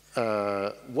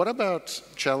 What about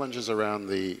challenges around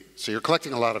so you're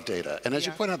collecting a lot of data, and as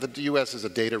you point out, the U.S. is a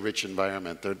data-rich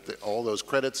environment. All those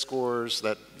credit scores,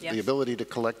 the ability to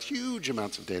collect huge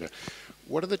amounts of data.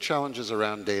 What are the challenges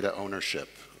around data ownership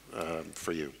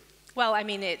for you? Well, I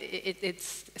mean,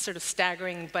 it's sort of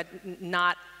staggering, but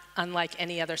not unlike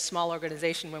any other small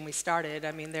organization when we started.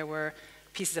 I mean, there were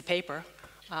pieces of paper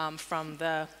from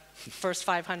the first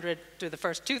 500 to the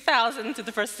first 2,000 to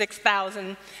the first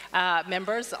 6,000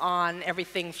 members on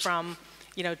everything from,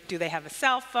 you know, do they have a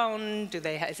cell phone? Is it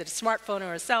a smartphone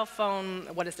or a cell phone?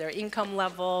 What is their income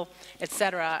level, et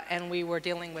cetera? And we were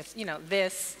dealing with, you know,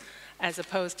 this, as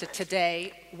opposed to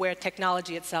today, where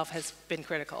technology itself has been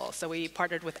critical. So we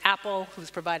partnered with Apple, who's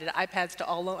provided iPads to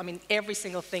all. I mean, every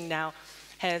single thing now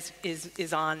is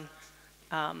on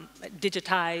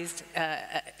digitized,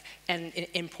 and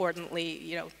importantly,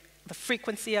 you know, the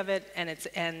frequency of it and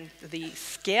the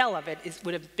scale of it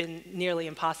would have been nearly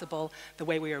impossible the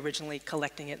way we were originally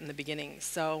collecting it in the beginning.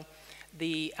 So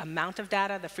the amount of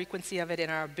data, the frequency of it, and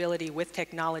our ability with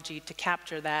technology to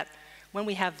capture that when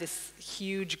we have this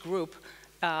huge group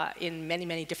in many,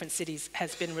 many different cities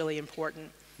has been really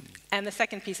important. And the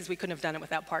second piece is we couldn't have done it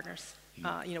without partners.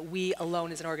 You know, we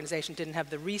alone as an organization didn't have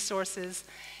the resources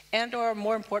and, or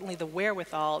more importantly, the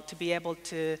wherewithal to be able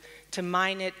to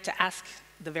mine it, to ask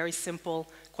the very simple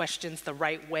questions the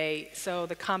right way. So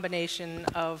the combination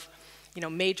of, you know,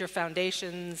 major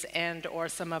foundations and or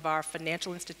some of our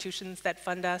financial institutions that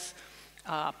fund us,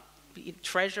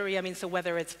 Treasury, I mean, so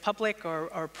whether it's public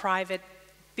or private,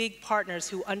 big partners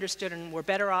who understood and were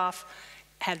better off,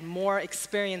 had more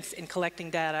experience in collecting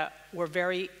data, were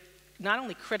very, not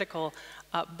only critical,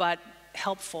 but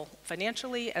helpful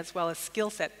financially as well as skill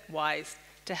set wise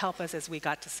to help us as we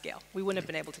got to scale. We wouldn't have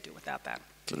been able to do without that.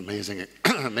 It's an amazing,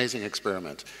 amazing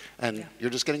experiment. And you're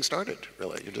just getting started,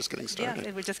 really. You're just getting started.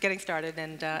 Yeah, we're just getting started.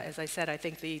 And as I said, I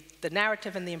think the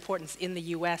narrative and the importance in the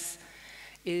US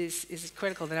is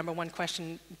critical. The number one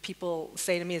question people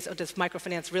say to me is, oh, does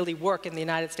microfinance really work in the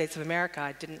United States of America?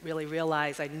 I didn't really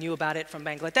realize. I knew about it from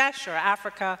Bangladesh or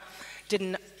Africa.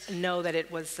 Didn't know that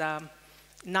it was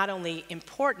not only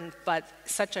important, but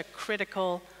such a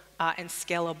critical and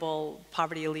scalable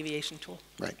poverty alleviation tool.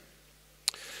 Right.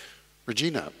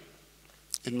 Regina,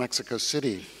 in Mexico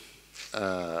City,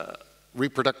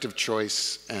 reproductive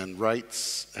choice and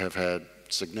rights have had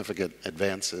significant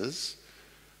advances,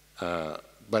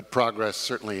 but progress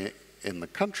certainly in the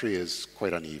country is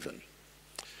quite uneven,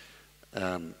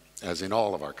 as in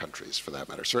all of our countries for that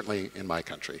matter, certainly in my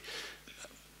country.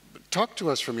 Talk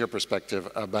to us from your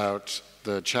perspective about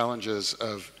the challenges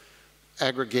of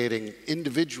aggregating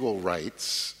individual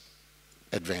rights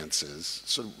advances,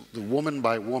 so the woman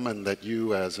by woman that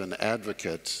you as an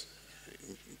advocate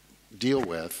deal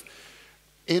with,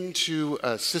 into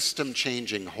a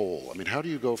system-changing whole. I mean, how do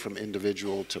you go from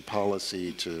individual to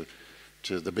policy to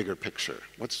the bigger picture?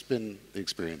 What's been the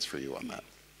experience for you on that?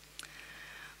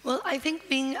 Well, I think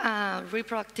being a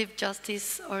reproductive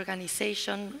justice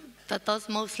organization that does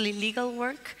mostly legal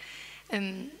work,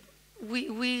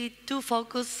 we do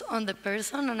focus on the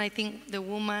person, and I think the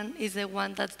woman is the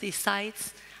one that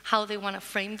decides how they want to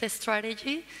frame the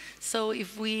strategy. So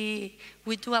if we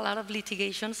do a lot of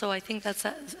litigation, so I think that's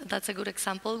a good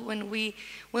example. When we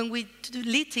do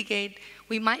litigate,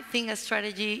 we might think a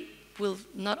strategy will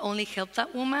not only help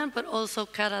that woman, but also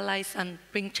catalyze and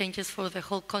bring changes for the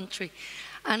whole country.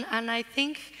 And I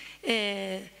think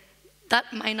that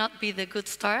might not be the good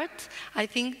start. I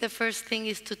think the first thing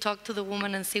is to talk to the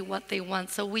woman and see what they want.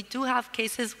 So we do have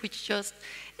cases which just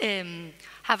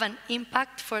have an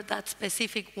impact for that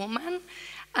specific woman,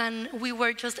 and we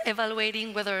were just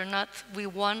evaluating whether or not we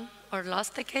won or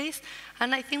lost the case.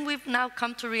 And I think we've now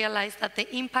come to realize that the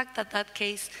impact that that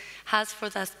case has for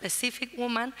that specific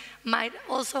woman might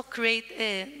also create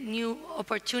new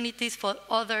opportunities for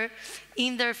others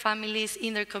in their families,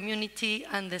 in their community,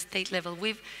 and the state level.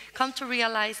 We've come to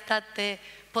realize that the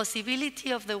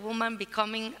possibility of the woman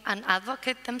becoming an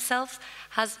advocate themselves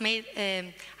has made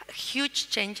huge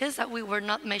changes that we were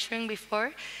not measuring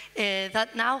before,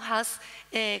 that now has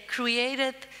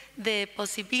created the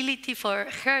possibility for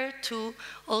her to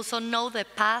also know the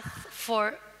path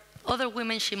for other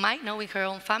women she might know in her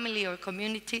own family or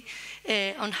community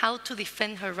on how to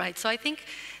defend her rights. So I think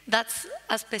that's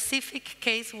a specific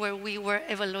case where we were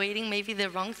evaluating maybe the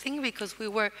wrong thing, because we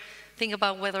were thinking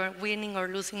about whether winning or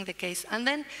losing the case. And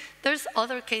then there's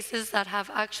other cases that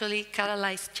have actually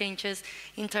catalyzed changes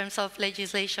in terms of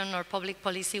legislation or public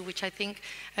policy, which I think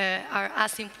are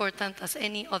as important as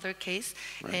any other case.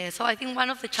 Right. So I think one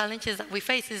of the challenges that we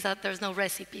face is that there's no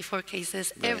recipe for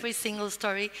cases. Right. Every single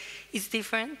story is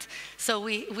different. So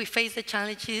we face the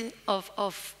challenge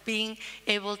of being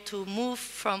able to move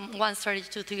from one strategy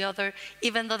to the other,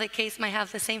 even though the case might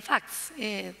have the same facts.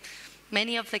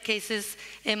 Many of the cases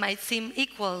might seem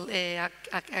equal. A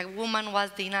woman was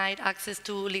denied access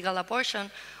to legal abortion,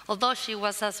 although she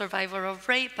was a survivor of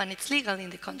rape and it's legal in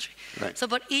the country. Right. So,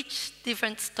 but each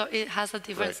different story has a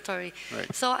different story.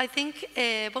 Right. So I think,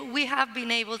 but we have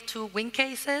been able to win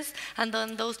cases, and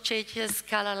then those changes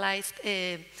catalyzed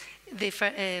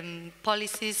different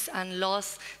policies and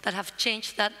laws that have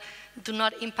changed that do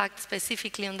not impact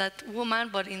specifically on that woman,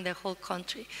 but in the whole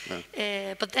country.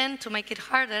 Yeah. But then to make it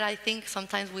harder, I think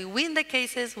sometimes we win the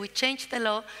cases, we change the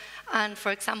law, and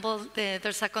for example,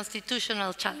 there's a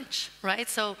constitutional challenge, right?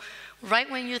 So right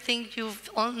when you think you've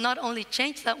not only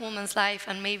changed that woman's life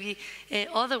and maybe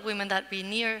other women that be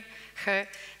near her,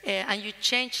 and you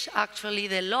change actually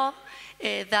the law,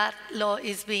 that law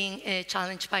is being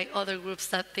challenged by other groups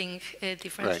that think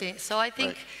differently. Right. So I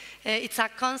think it's a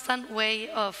constant way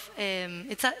of,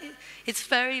 it's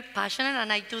very passionate,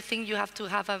 and I do think you have to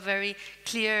have a very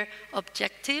clear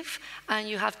objective, and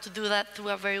you have to do that through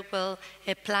a very well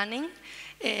planning.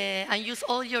 And use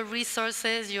all your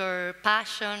resources, your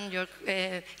passion, your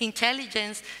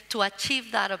intelligence to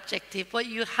achieve that objective. But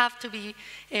you have to be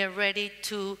ready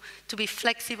to be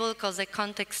flexible, because the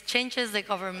context changes, the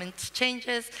government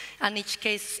changes, and each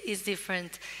case is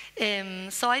different.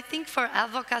 So I think for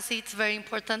advocacy, it's very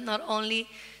important not only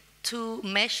to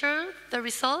measure the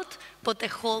result, but the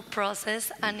whole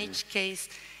process and each case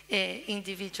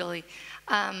individually.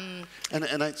 And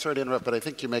I'm sorry to interrupt, but I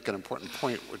think you make an important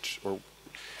point,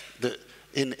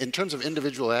 in terms of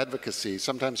individual advocacy,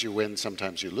 sometimes you win,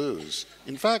 sometimes you lose.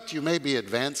 In fact, you may be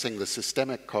advancing the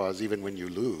systemic cause even when you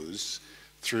lose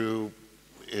through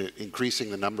increasing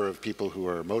the number of people who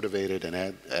are motivated and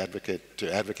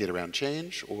advocate around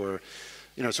change, or,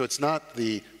 so it's not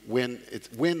the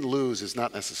win-lose is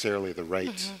not necessarily the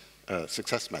right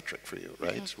success metric for you,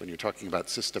 right? When you're talking about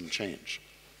system change.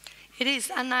 It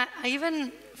is, and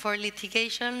even for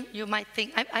litigation, you might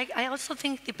think, I also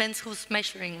think it depends who's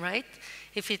measuring, right?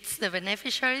 If it's the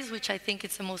beneficiaries, which I think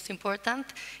is the most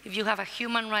important, if you have a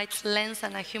human rights lens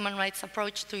and a human rights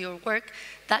approach to your work,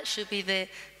 that should be the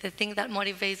thing that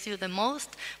motivates you the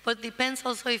most. But it depends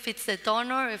also if it's the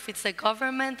donor, if it's the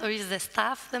government, or is the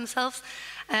staff themselves.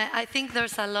 I think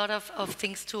there's a lot of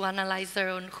things to analyze there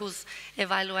on who's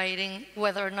evaluating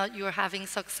whether or not you're having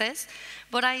success.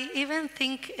 But I even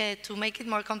think, to make it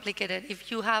more complicated, if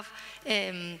you have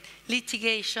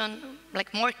litigation,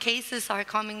 like more cases are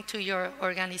coming to your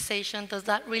organization, does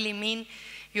that really mean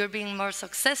you're being more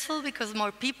successful because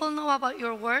more people know about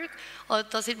your work? Or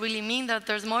does it really mean that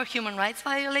there's more human rights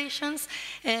violations?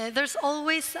 There's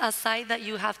always a side that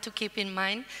you have to keep in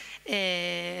mind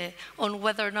on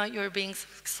whether or not you're being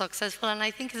successful. And I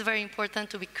think it's very important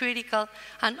to be critical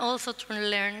and also to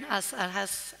learn, as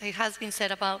it has been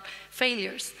said, about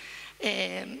failures.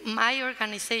 My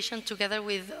organization, together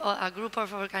with a group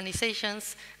of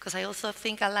organizations, because I also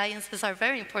think alliances are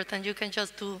very important. You can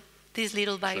just do this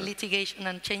little by litigation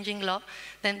and changing law.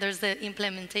 Then there's the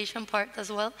implementation part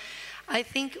as well. I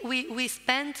think we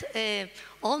spent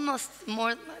almost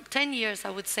 10 years, I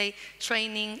would say,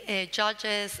 training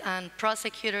judges and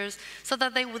prosecutors so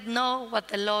that they would know what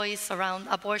the law is around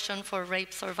abortion for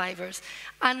rape survivors.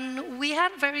 And we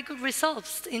had very good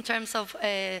results in terms of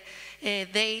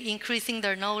they increasing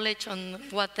their knowledge on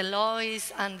what the law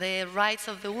is and the rights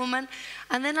of the woman.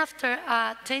 And then after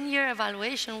a 10-year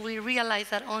evaluation, we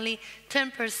realized that only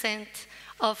 10%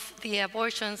 of the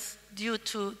abortions due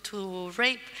to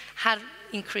rape had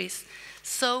increased.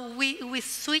 So we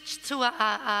switched to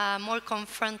a more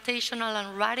confrontational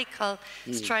and radical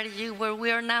strategy where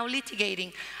we are now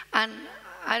litigating. And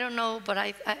I don't know, but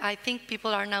I think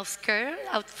people are now scared,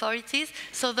 authorities,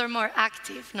 so they're more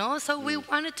active, no? So we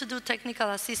wanted to do technical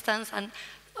assistance, and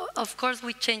of course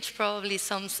we changed probably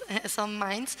some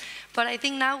minds, but I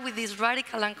think now with this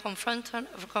radical and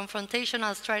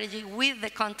confrontational strategy with the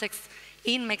context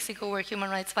in Mexico where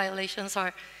human rights violations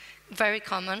are very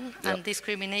common and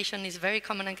discrimination is very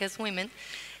common against women,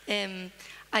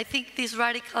 I think this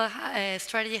radical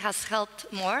strategy has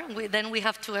helped more. Then we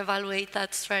have to evaluate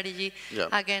that strategy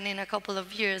again in a couple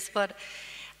of years. But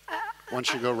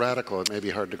once you go radical, it may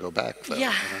be hard to go back, though.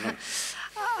 Yeah. I don't know.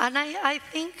 And I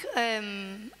think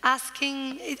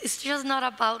asking, it's just not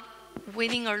about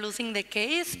winning or losing the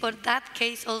case, but that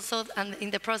case also, and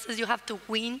in the process you have to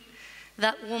win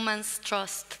that woman's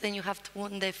trust, then you have to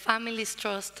win the family's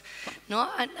trust, no?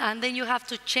 And then you have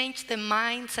to change the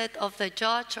mindset of the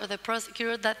judge or the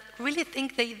prosecutor that really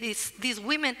think these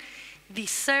women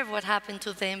deserve what happened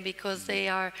to them because they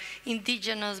are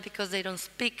indigenous, because they don't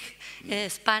speak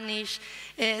Spanish.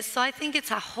 So I think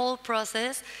it's a whole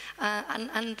process,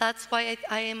 and that's why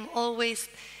I am always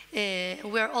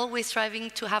we're always striving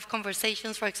to have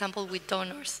conversations, for example, with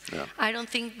donors. I don't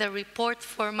think the report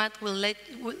format will let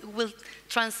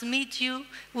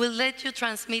you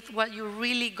transmit what you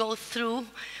really go through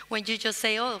when you just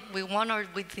say, oh, we won or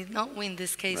we did not win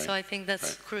this case. Right. So I think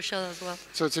that's crucial as well.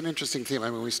 So it's an interesting theme. I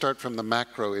mean, we start from the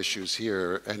macro issues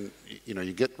here, and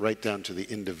you get right down to the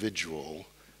individual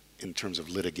in terms of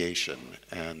litigation,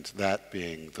 and that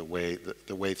being the way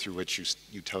through which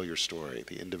you tell your story,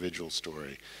 the individual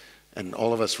story. And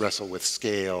all of us wrestle with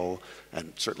scale,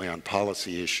 and certainly on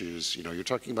policy issues. You're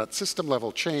talking about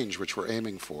system-level change, which we're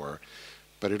aiming for,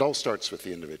 but it all starts with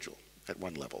the individual at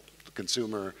one level, the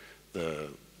consumer, the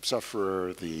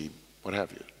sufferer, the what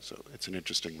have you. So it's an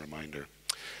interesting reminder.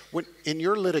 In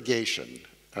your litigation,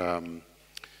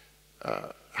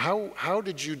 how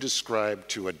did you describe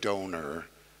to a donor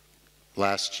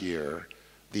last year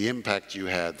the impact you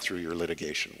had through your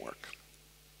litigation work?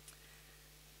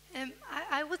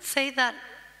 I would say that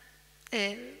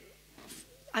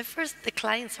at first the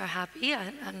clients are happy,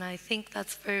 and I think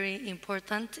that's very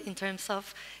important in terms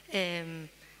of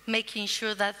making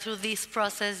sure that through this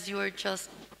process you are just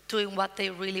doing what they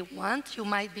really want. You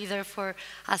might be there for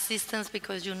assistance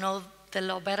because you know the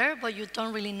law better, but you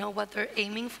don't really know what they're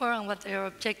aiming for and what their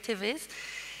objective is.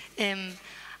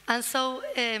 And so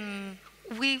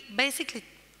we basically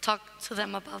talk to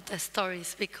them about the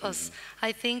stories, because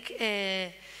I think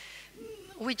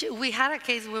we had a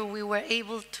case where we were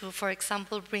able to, for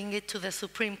example, bring it to the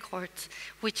Supreme Court,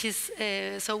 which is,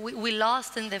 so we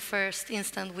lost in the first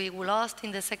instance, we lost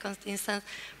in the second instance,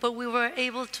 but we were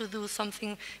able to do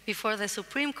something before the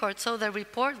Supreme Court, so the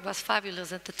report was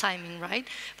fabulous at the timing, right?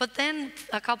 But then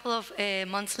a couple of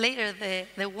months later,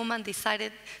 the woman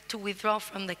decided to withdraw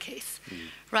from the case,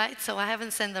 right? So I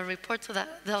haven't sent the report to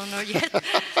the owner yet,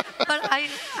 but I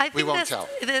think we won't tell.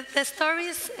 The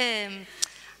stories,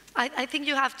 I think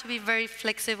you have to be very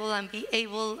flexible and be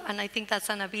able, and I think that's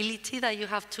an ability that you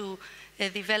have to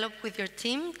develop with your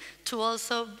team to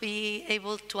also be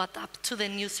able to adapt to the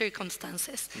new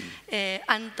circumstances.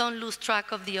 And don't lose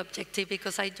track of the objective,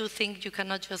 because I do think you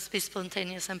cannot just be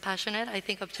spontaneous and passionate. I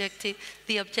think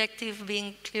the objective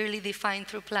being clearly defined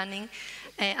through planning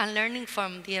and learning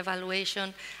from the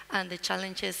evaluation and the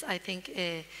challenges, I think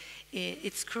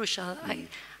it's crucial.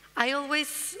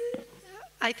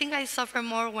 I think I suffer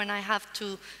more when I have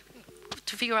to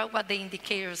figure out what the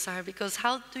indicators are, because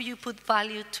how do you put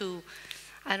value to,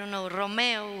 I don't know,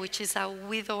 Romeo, which is a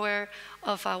widower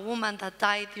of a woman that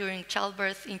died during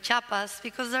childbirth in Chiapas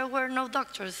because there were no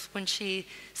doctors when she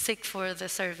seeked for the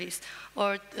service?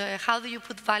 Or how do you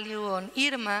put value on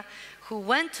Irma, who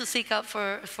went to seek out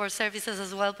for services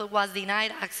as well, but was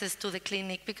denied access to the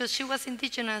clinic because she was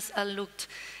indigenous and looked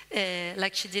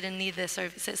like she didn't need the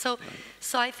services.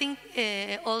 So I think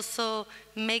also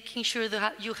making sure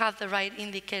that you have the right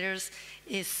indicators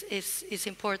is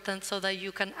important, so that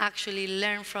you can actually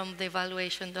learn from the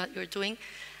evaluation that you're doing.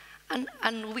 And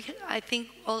I think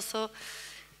also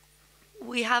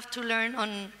we have to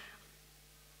learn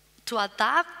to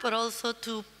adapt, but also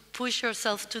to push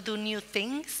yourself to do new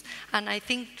things. And I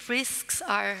think risks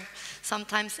are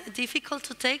sometimes difficult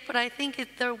to take, but I think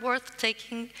they're worth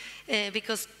taking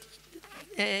because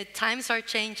times are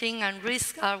changing and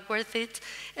risks are worth it.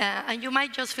 And you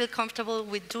might just feel comfortable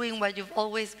with doing what you've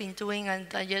always been doing and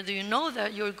you know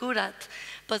that you're good at.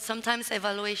 But sometimes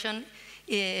evaluation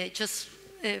just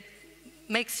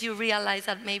makes you realize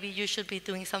that maybe you should be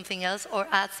doing something else or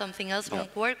add something else or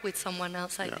work with someone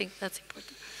else. I think that's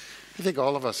important. I think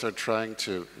all of us are trying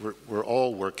to, we're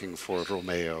all working for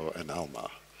Romeo and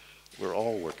Alma. We're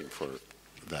all working for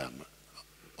them.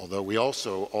 Although we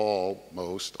also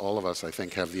all of us, I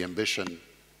think, have the ambition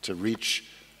to reach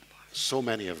so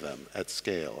many of them at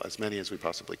scale, as many as we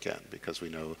possibly can, because we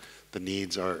know the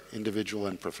needs are individual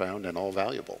and profound and all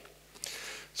valuable.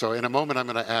 So in a moment, I'm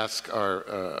going to ask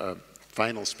our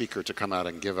final speaker to come out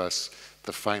and give us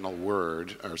the final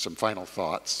word or some final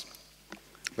thoughts.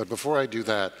 But before I do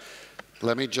that,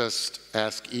 let me just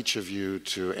ask each of you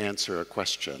to answer a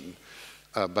question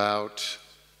about,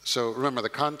 so remember the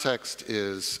context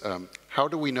is how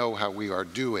do we know how we are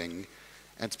doing,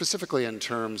 and specifically in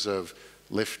terms of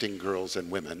lifting girls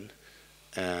and women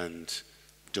and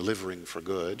delivering for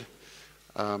good.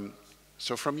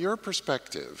 So from your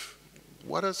perspective,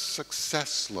 what does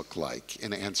success look like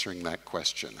in answering that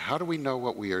question? How do we know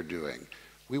what we are doing?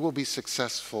 We will be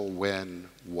successful when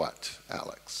what,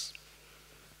 Alex?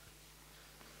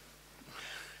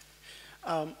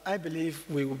 I believe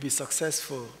we will be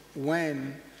successful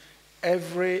when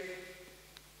every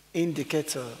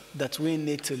indicator that we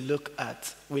need to look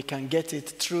at, we can get it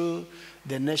through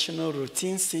the national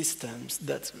routine systems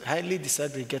that's highly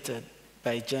disaggregated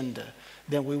by gender.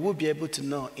 Then we will be able to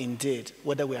know indeed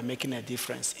whether we are making a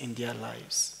difference in their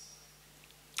lives.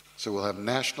 So we'll have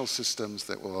national systems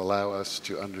that will allow us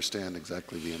to understand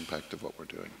exactly the impact of what we're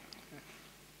doing.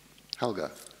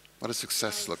 Helga, what does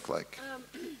success look like?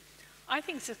 I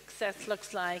think success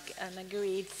looks like an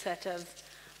agreed set of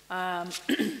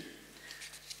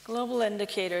global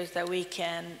indicators that we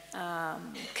can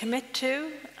commit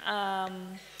to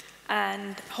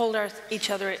and hold each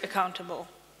other accountable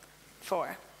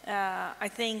for. I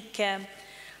think,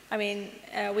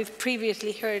 we've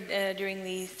previously heard during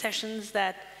the sessions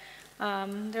that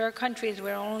there are countries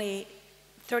where only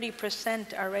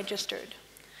 30% are registered.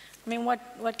 I mean,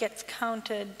 what gets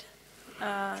counted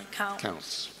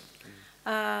counts.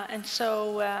 And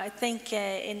so I think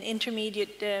in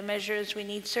intermediate measures, we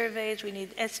need surveys, we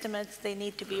need estimates, they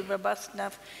need to be robust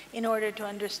enough in order to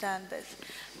understand this.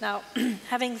 Now,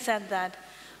 having said that,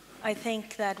 I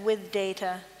think that with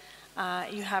data,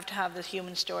 you have to have this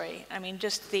human story. I mean,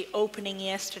 just the opening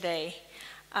yesterday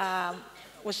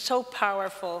was so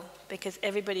powerful because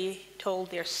everybody told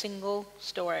their single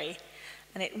story,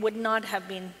 and it would not have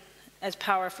been as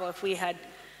powerful if we had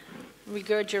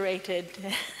regurgitated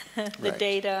the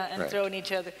data and thrown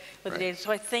each other with the data.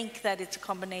 So I think that it's a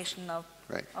combination of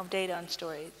data and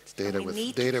stories. It's data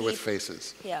with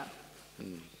faces. Yeah.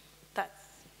 That's.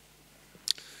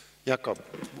 Jakob,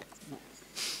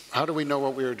 How do we know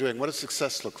what we are doing? What does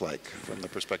success look like from the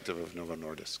perspective of Novo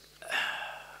Nordisk?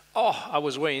 Oh, I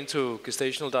was way into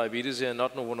gestational diabetes here,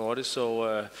 not Novo Nordisk,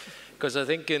 so because I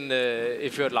think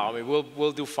if you allow me,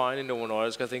 we'll do fine in Novo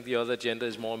Nordisk. I think the other agenda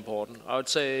is more important. I would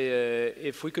say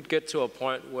if we could get to a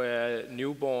point where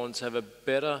newborns have a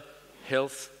better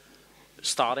health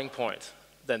starting point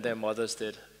than their mothers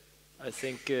did, I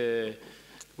think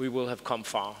we will have come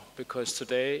far, because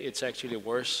today it's actually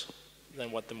worse than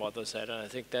what the mothers had, and I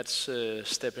think that's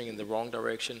stepping in the wrong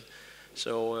direction.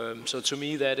 So to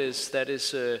me, that is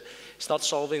it's not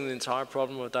solving the entire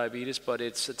problem of diabetes, but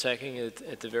it's attacking it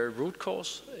at the very root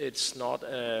cause. It's not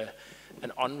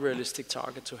an unrealistic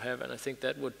target to have, and I think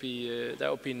that would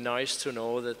be nice to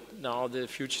know that now the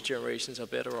future generations are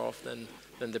better off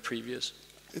than the previous.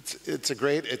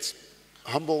 It's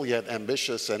humble yet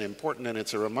ambitious and important, and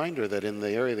it's a reminder that in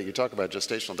the area that you talk about,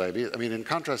 gestational diabetes, I mean, in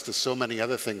contrast to so many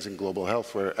other things in global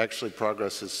health where actually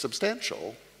progress is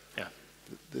substantial,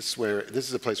 this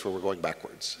is a place where we're going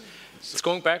backwards. It's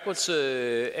going backwards,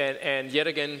 and yet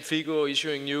again, FIGO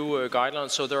issuing new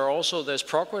guidelines. So there's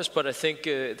progress, but I think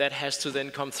that has to then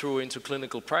come through into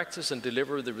clinical practice and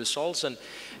deliver the results. And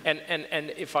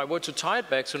if I were to tie it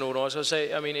back to Novo Nordisk, I'd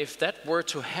say, I mean, if that were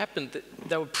to happen,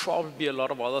 there would probably be a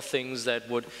lot of other things that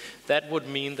would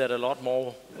mean that a lot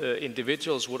more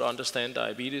individuals would understand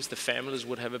diabetes. The families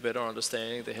would have a better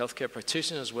understanding. The healthcare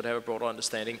practitioners would have a broader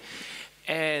understanding.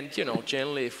 And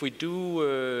generally, if we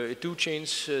do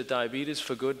change diabetes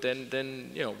for good,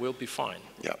 then we'll be fine.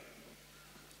 Yeah.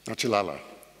 Nachilala,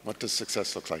 what does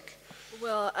success look like?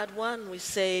 Well, at one, we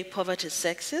say poverty is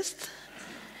sexist.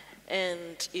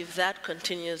 And if that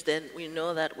continues, then we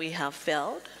know that we have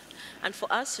failed. And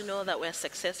for us to know that we're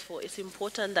successful, it's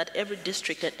important that every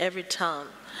district and every town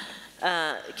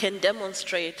can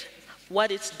demonstrate what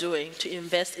it's doing to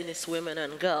invest in its women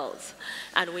and girls.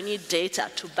 And we need data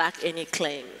to back any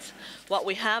claims. What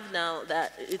we have now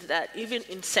is that even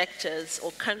in sectors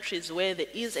or countries where there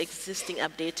is existing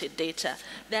updated data,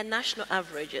 there are national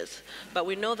averages, but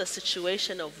we know the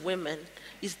situation of women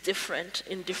is different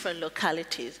in different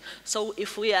localities. So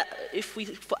for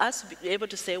us to be able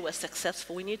to say we're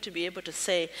successful, we need to be able to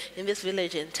say, in this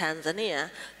village in Tanzania,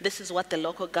 this is what the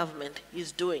local government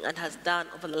is doing and has done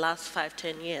over the last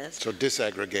 5-10 years. So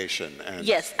disaggregation. And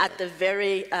yes, at the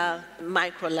very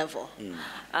micro level.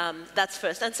 That's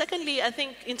first. And secondly, I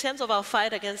think in terms of our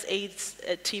fight against AIDS,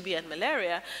 TB, and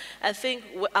malaria, I think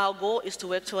our goal is to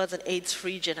work towards an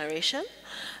AIDS-free generation.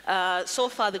 So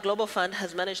far, the Global Fund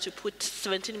has managed to put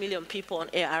 17 million people on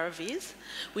ARVs.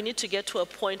 We need to get to a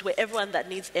point where everyone that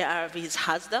needs ARVs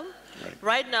has them.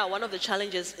 Right now, one of the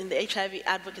challenges in the HIV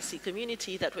advocacy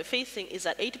community that we're facing is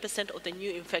that 80% of the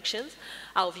new infections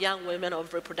are of young women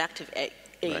of reproductive age.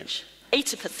 Right.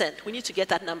 80%. We need to get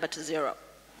that number to 0.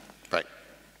 Right.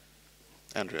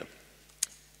 Andrea.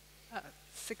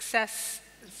 Success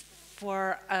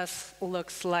for us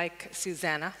looks like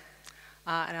Susanna.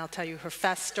 And I'll tell you her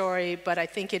fast story, but I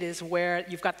think it is where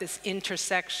you've got this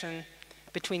intersection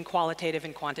between qualitative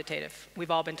and quantitative.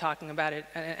 We've all been talking about it,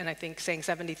 and I think saying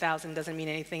 70,000 doesn't mean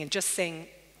anything, and just saying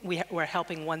we're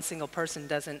helping one single person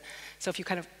doesn't. So if you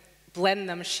kind of blend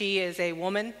them, she is a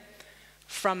woman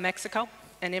from Mexico,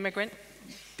 an immigrant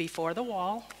before the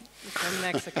wall from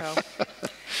Mexico,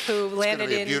 who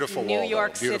landed in New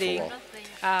York City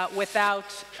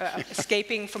without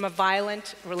escaping from a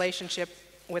violent relationship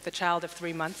with a child of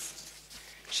 3 months.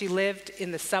 She lived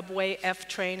in the subway F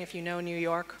train, if you know New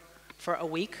York, for a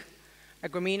week. A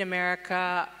Grameen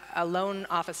America, a loan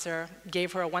officer,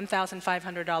 gave her a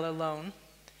 $1,500 loan.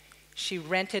 She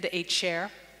rented a chair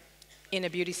in a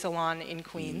beauty salon in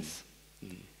Queens.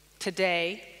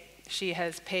 Today, she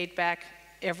has paid back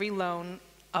every loan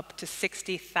up to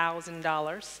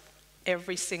 $60,000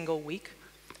 every single week.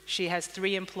 She has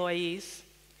 3 employees.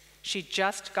 She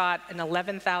just got an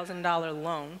 $11,000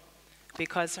 loan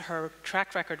because her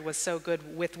track record was so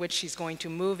good, with which she's going to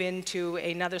move into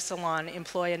another salon,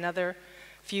 employ another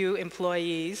few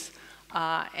employees,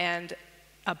 and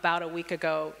about a week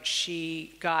ago,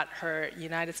 she got her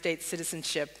United States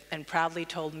citizenship and proudly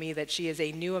told me that she is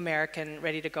a new American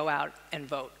ready to go out and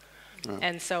vote.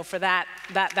 And so for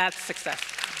that's success.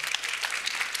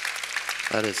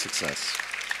 That is success.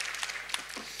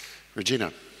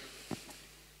 Regina.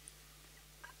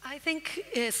 I think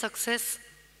success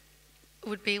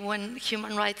would be when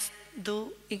human rights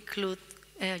do include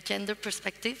a gender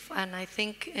perspective, and I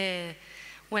think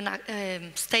when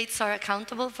states are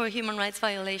accountable for human rights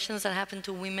violations that happen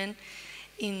to women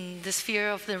in the sphere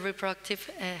of the reproductive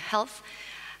health.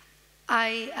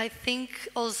 I think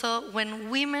also when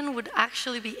women would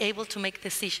actually be able to make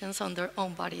decisions on their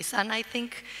own bodies, and I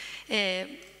think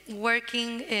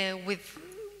working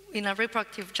in a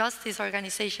reproductive justice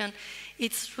organization,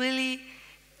 it's really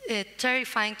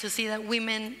terrifying to see that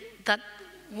women that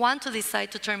want to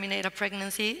decide to terminate a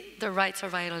pregnancy, their rights are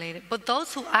violated. But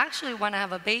those who actually want to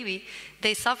have a baby,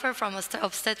 they suffer from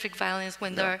obstetric violence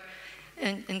when they're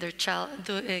in their child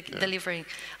delivering,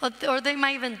 or they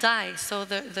might even die. So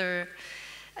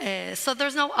so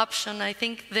there's no option. I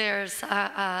think there's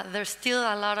still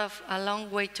a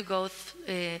long way to go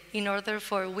in order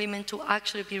for women to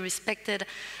actually be respected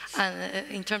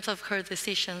in terms of her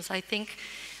decisions. I think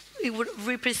it would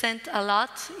represent a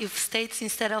lot if states,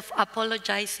 instead of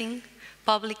apologizing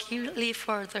publicly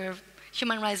for their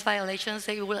human rights violations,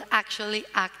 they will actually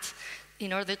act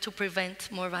in order to prevent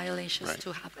more violations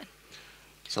to happen.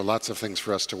 So lots of things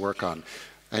for us to work on.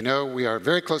 I know we are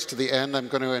very close to the end. I'm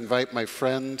going to invite my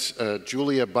friend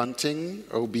Julia Bunting,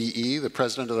 OBE, the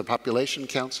president of the Population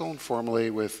Council, formerly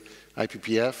with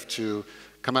IPPF, to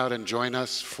come out and join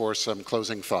us for some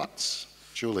closing thoughts.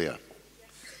 Julia.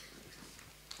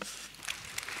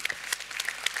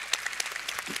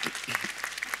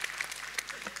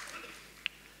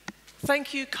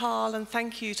 Thank you, Karl, and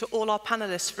thank you to all our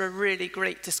panelists for a really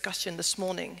great discussion this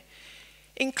morning.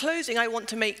 In closing, I want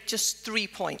to make just 3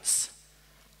 points.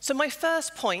 So my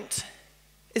first point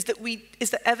is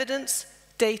that evidence,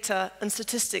 data, and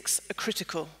statistics are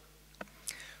critical.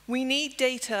 We need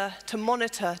data to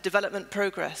monitor development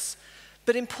progress,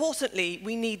 but importantly,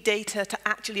 we need data to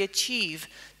actually achieve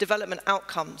development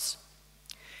outcomes.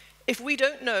 If we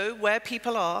don't know where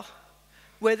people are,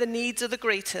 where the needs are the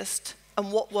greatest,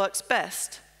 and what works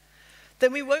best,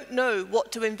 then we won't know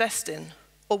what to invest in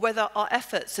or whether our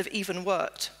efforts have even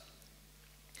worked.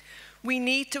 We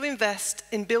need to invest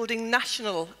in building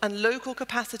national and local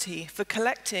capacity for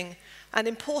collecting and,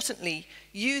 importantly,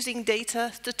 using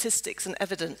data, statistics, and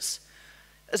evidence.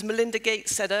 As Melinda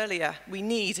Gates said earlier, we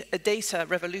need a data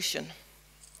revolution.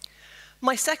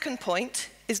 My second point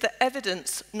is that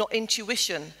evidence, not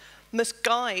intuition, must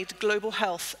guide global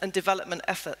health and development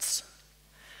efforts.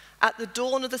 At the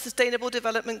dawn of the Sustainable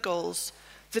Development Goals,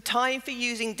 the time for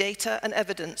using data and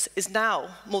evidence is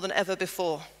now more than ever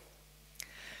before.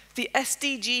 The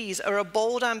SDGs are a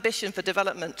bold ambition for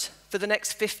development for the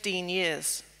next 15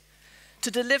 years.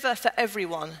 To deliver for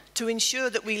everyone, to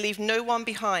ensure that we leave no one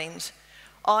behind,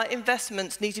 our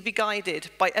investments need to be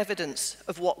guided by evidence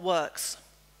of what works.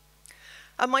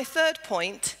 And my third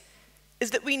point is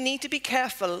that we need to be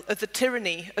careful of the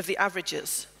tyranny of the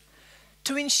averages.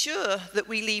 To ensure that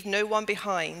we leave no one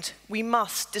behind, we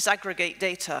must disaggregate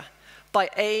data by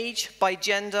age, by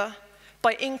gender,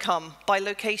 by income, by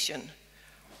location.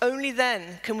 Only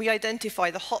then can we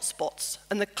identify the hotspots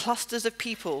and the clusters of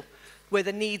people where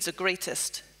the needs are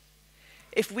greatest.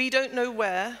 If we don't know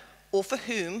where or for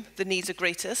whom the needs are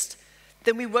greatest,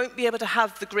 then we won't be able to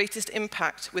have the greatest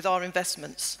impact with our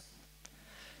investments.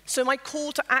 So my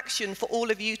call to action for all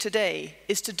of you today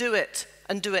is to do it,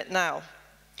 and do it now.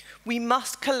 We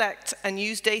must collect and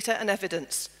use data and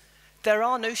evidence. There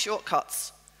are no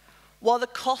shortcuts. While the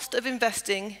cost of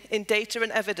investing in data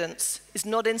and evidence is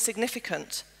not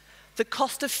insignificant, the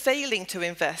cost of failing to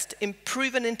invest in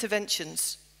proven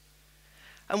interventions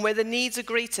and where the needs are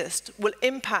greatest will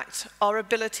impact our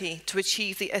ability to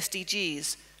achieve the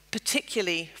SDGs,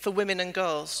 particularly for women and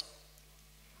girls.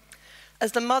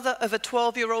 As the mother of a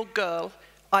 12-year-old girl,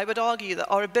 I would argue that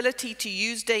our ability to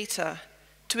use data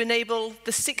to enable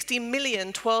the 60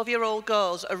 million 12-year-old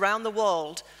girls around the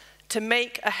world to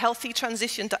make a healthy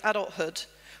transition to adulthood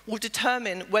will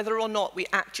determine whether or not we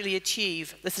actually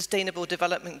achieve the Sustainable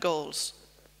Development Goals.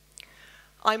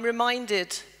 I'm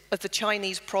reminded of the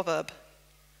Chinese proverb,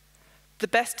 the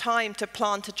best time to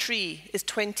plant a tree is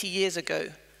 20 years ago.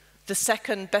 The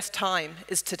second best time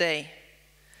is today.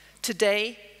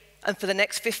 Today, and for the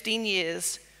next 15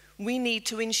 years, we need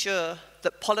to ensure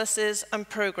that policies and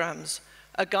programs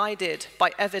are guided by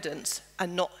evidence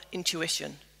and not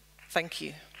intuition. Thank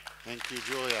you. Thank you,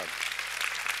 Julia.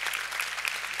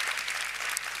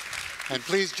 And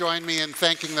please join me in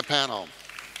thanking the panel.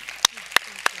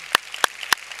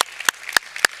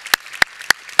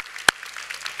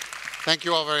 Thank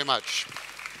you all very much.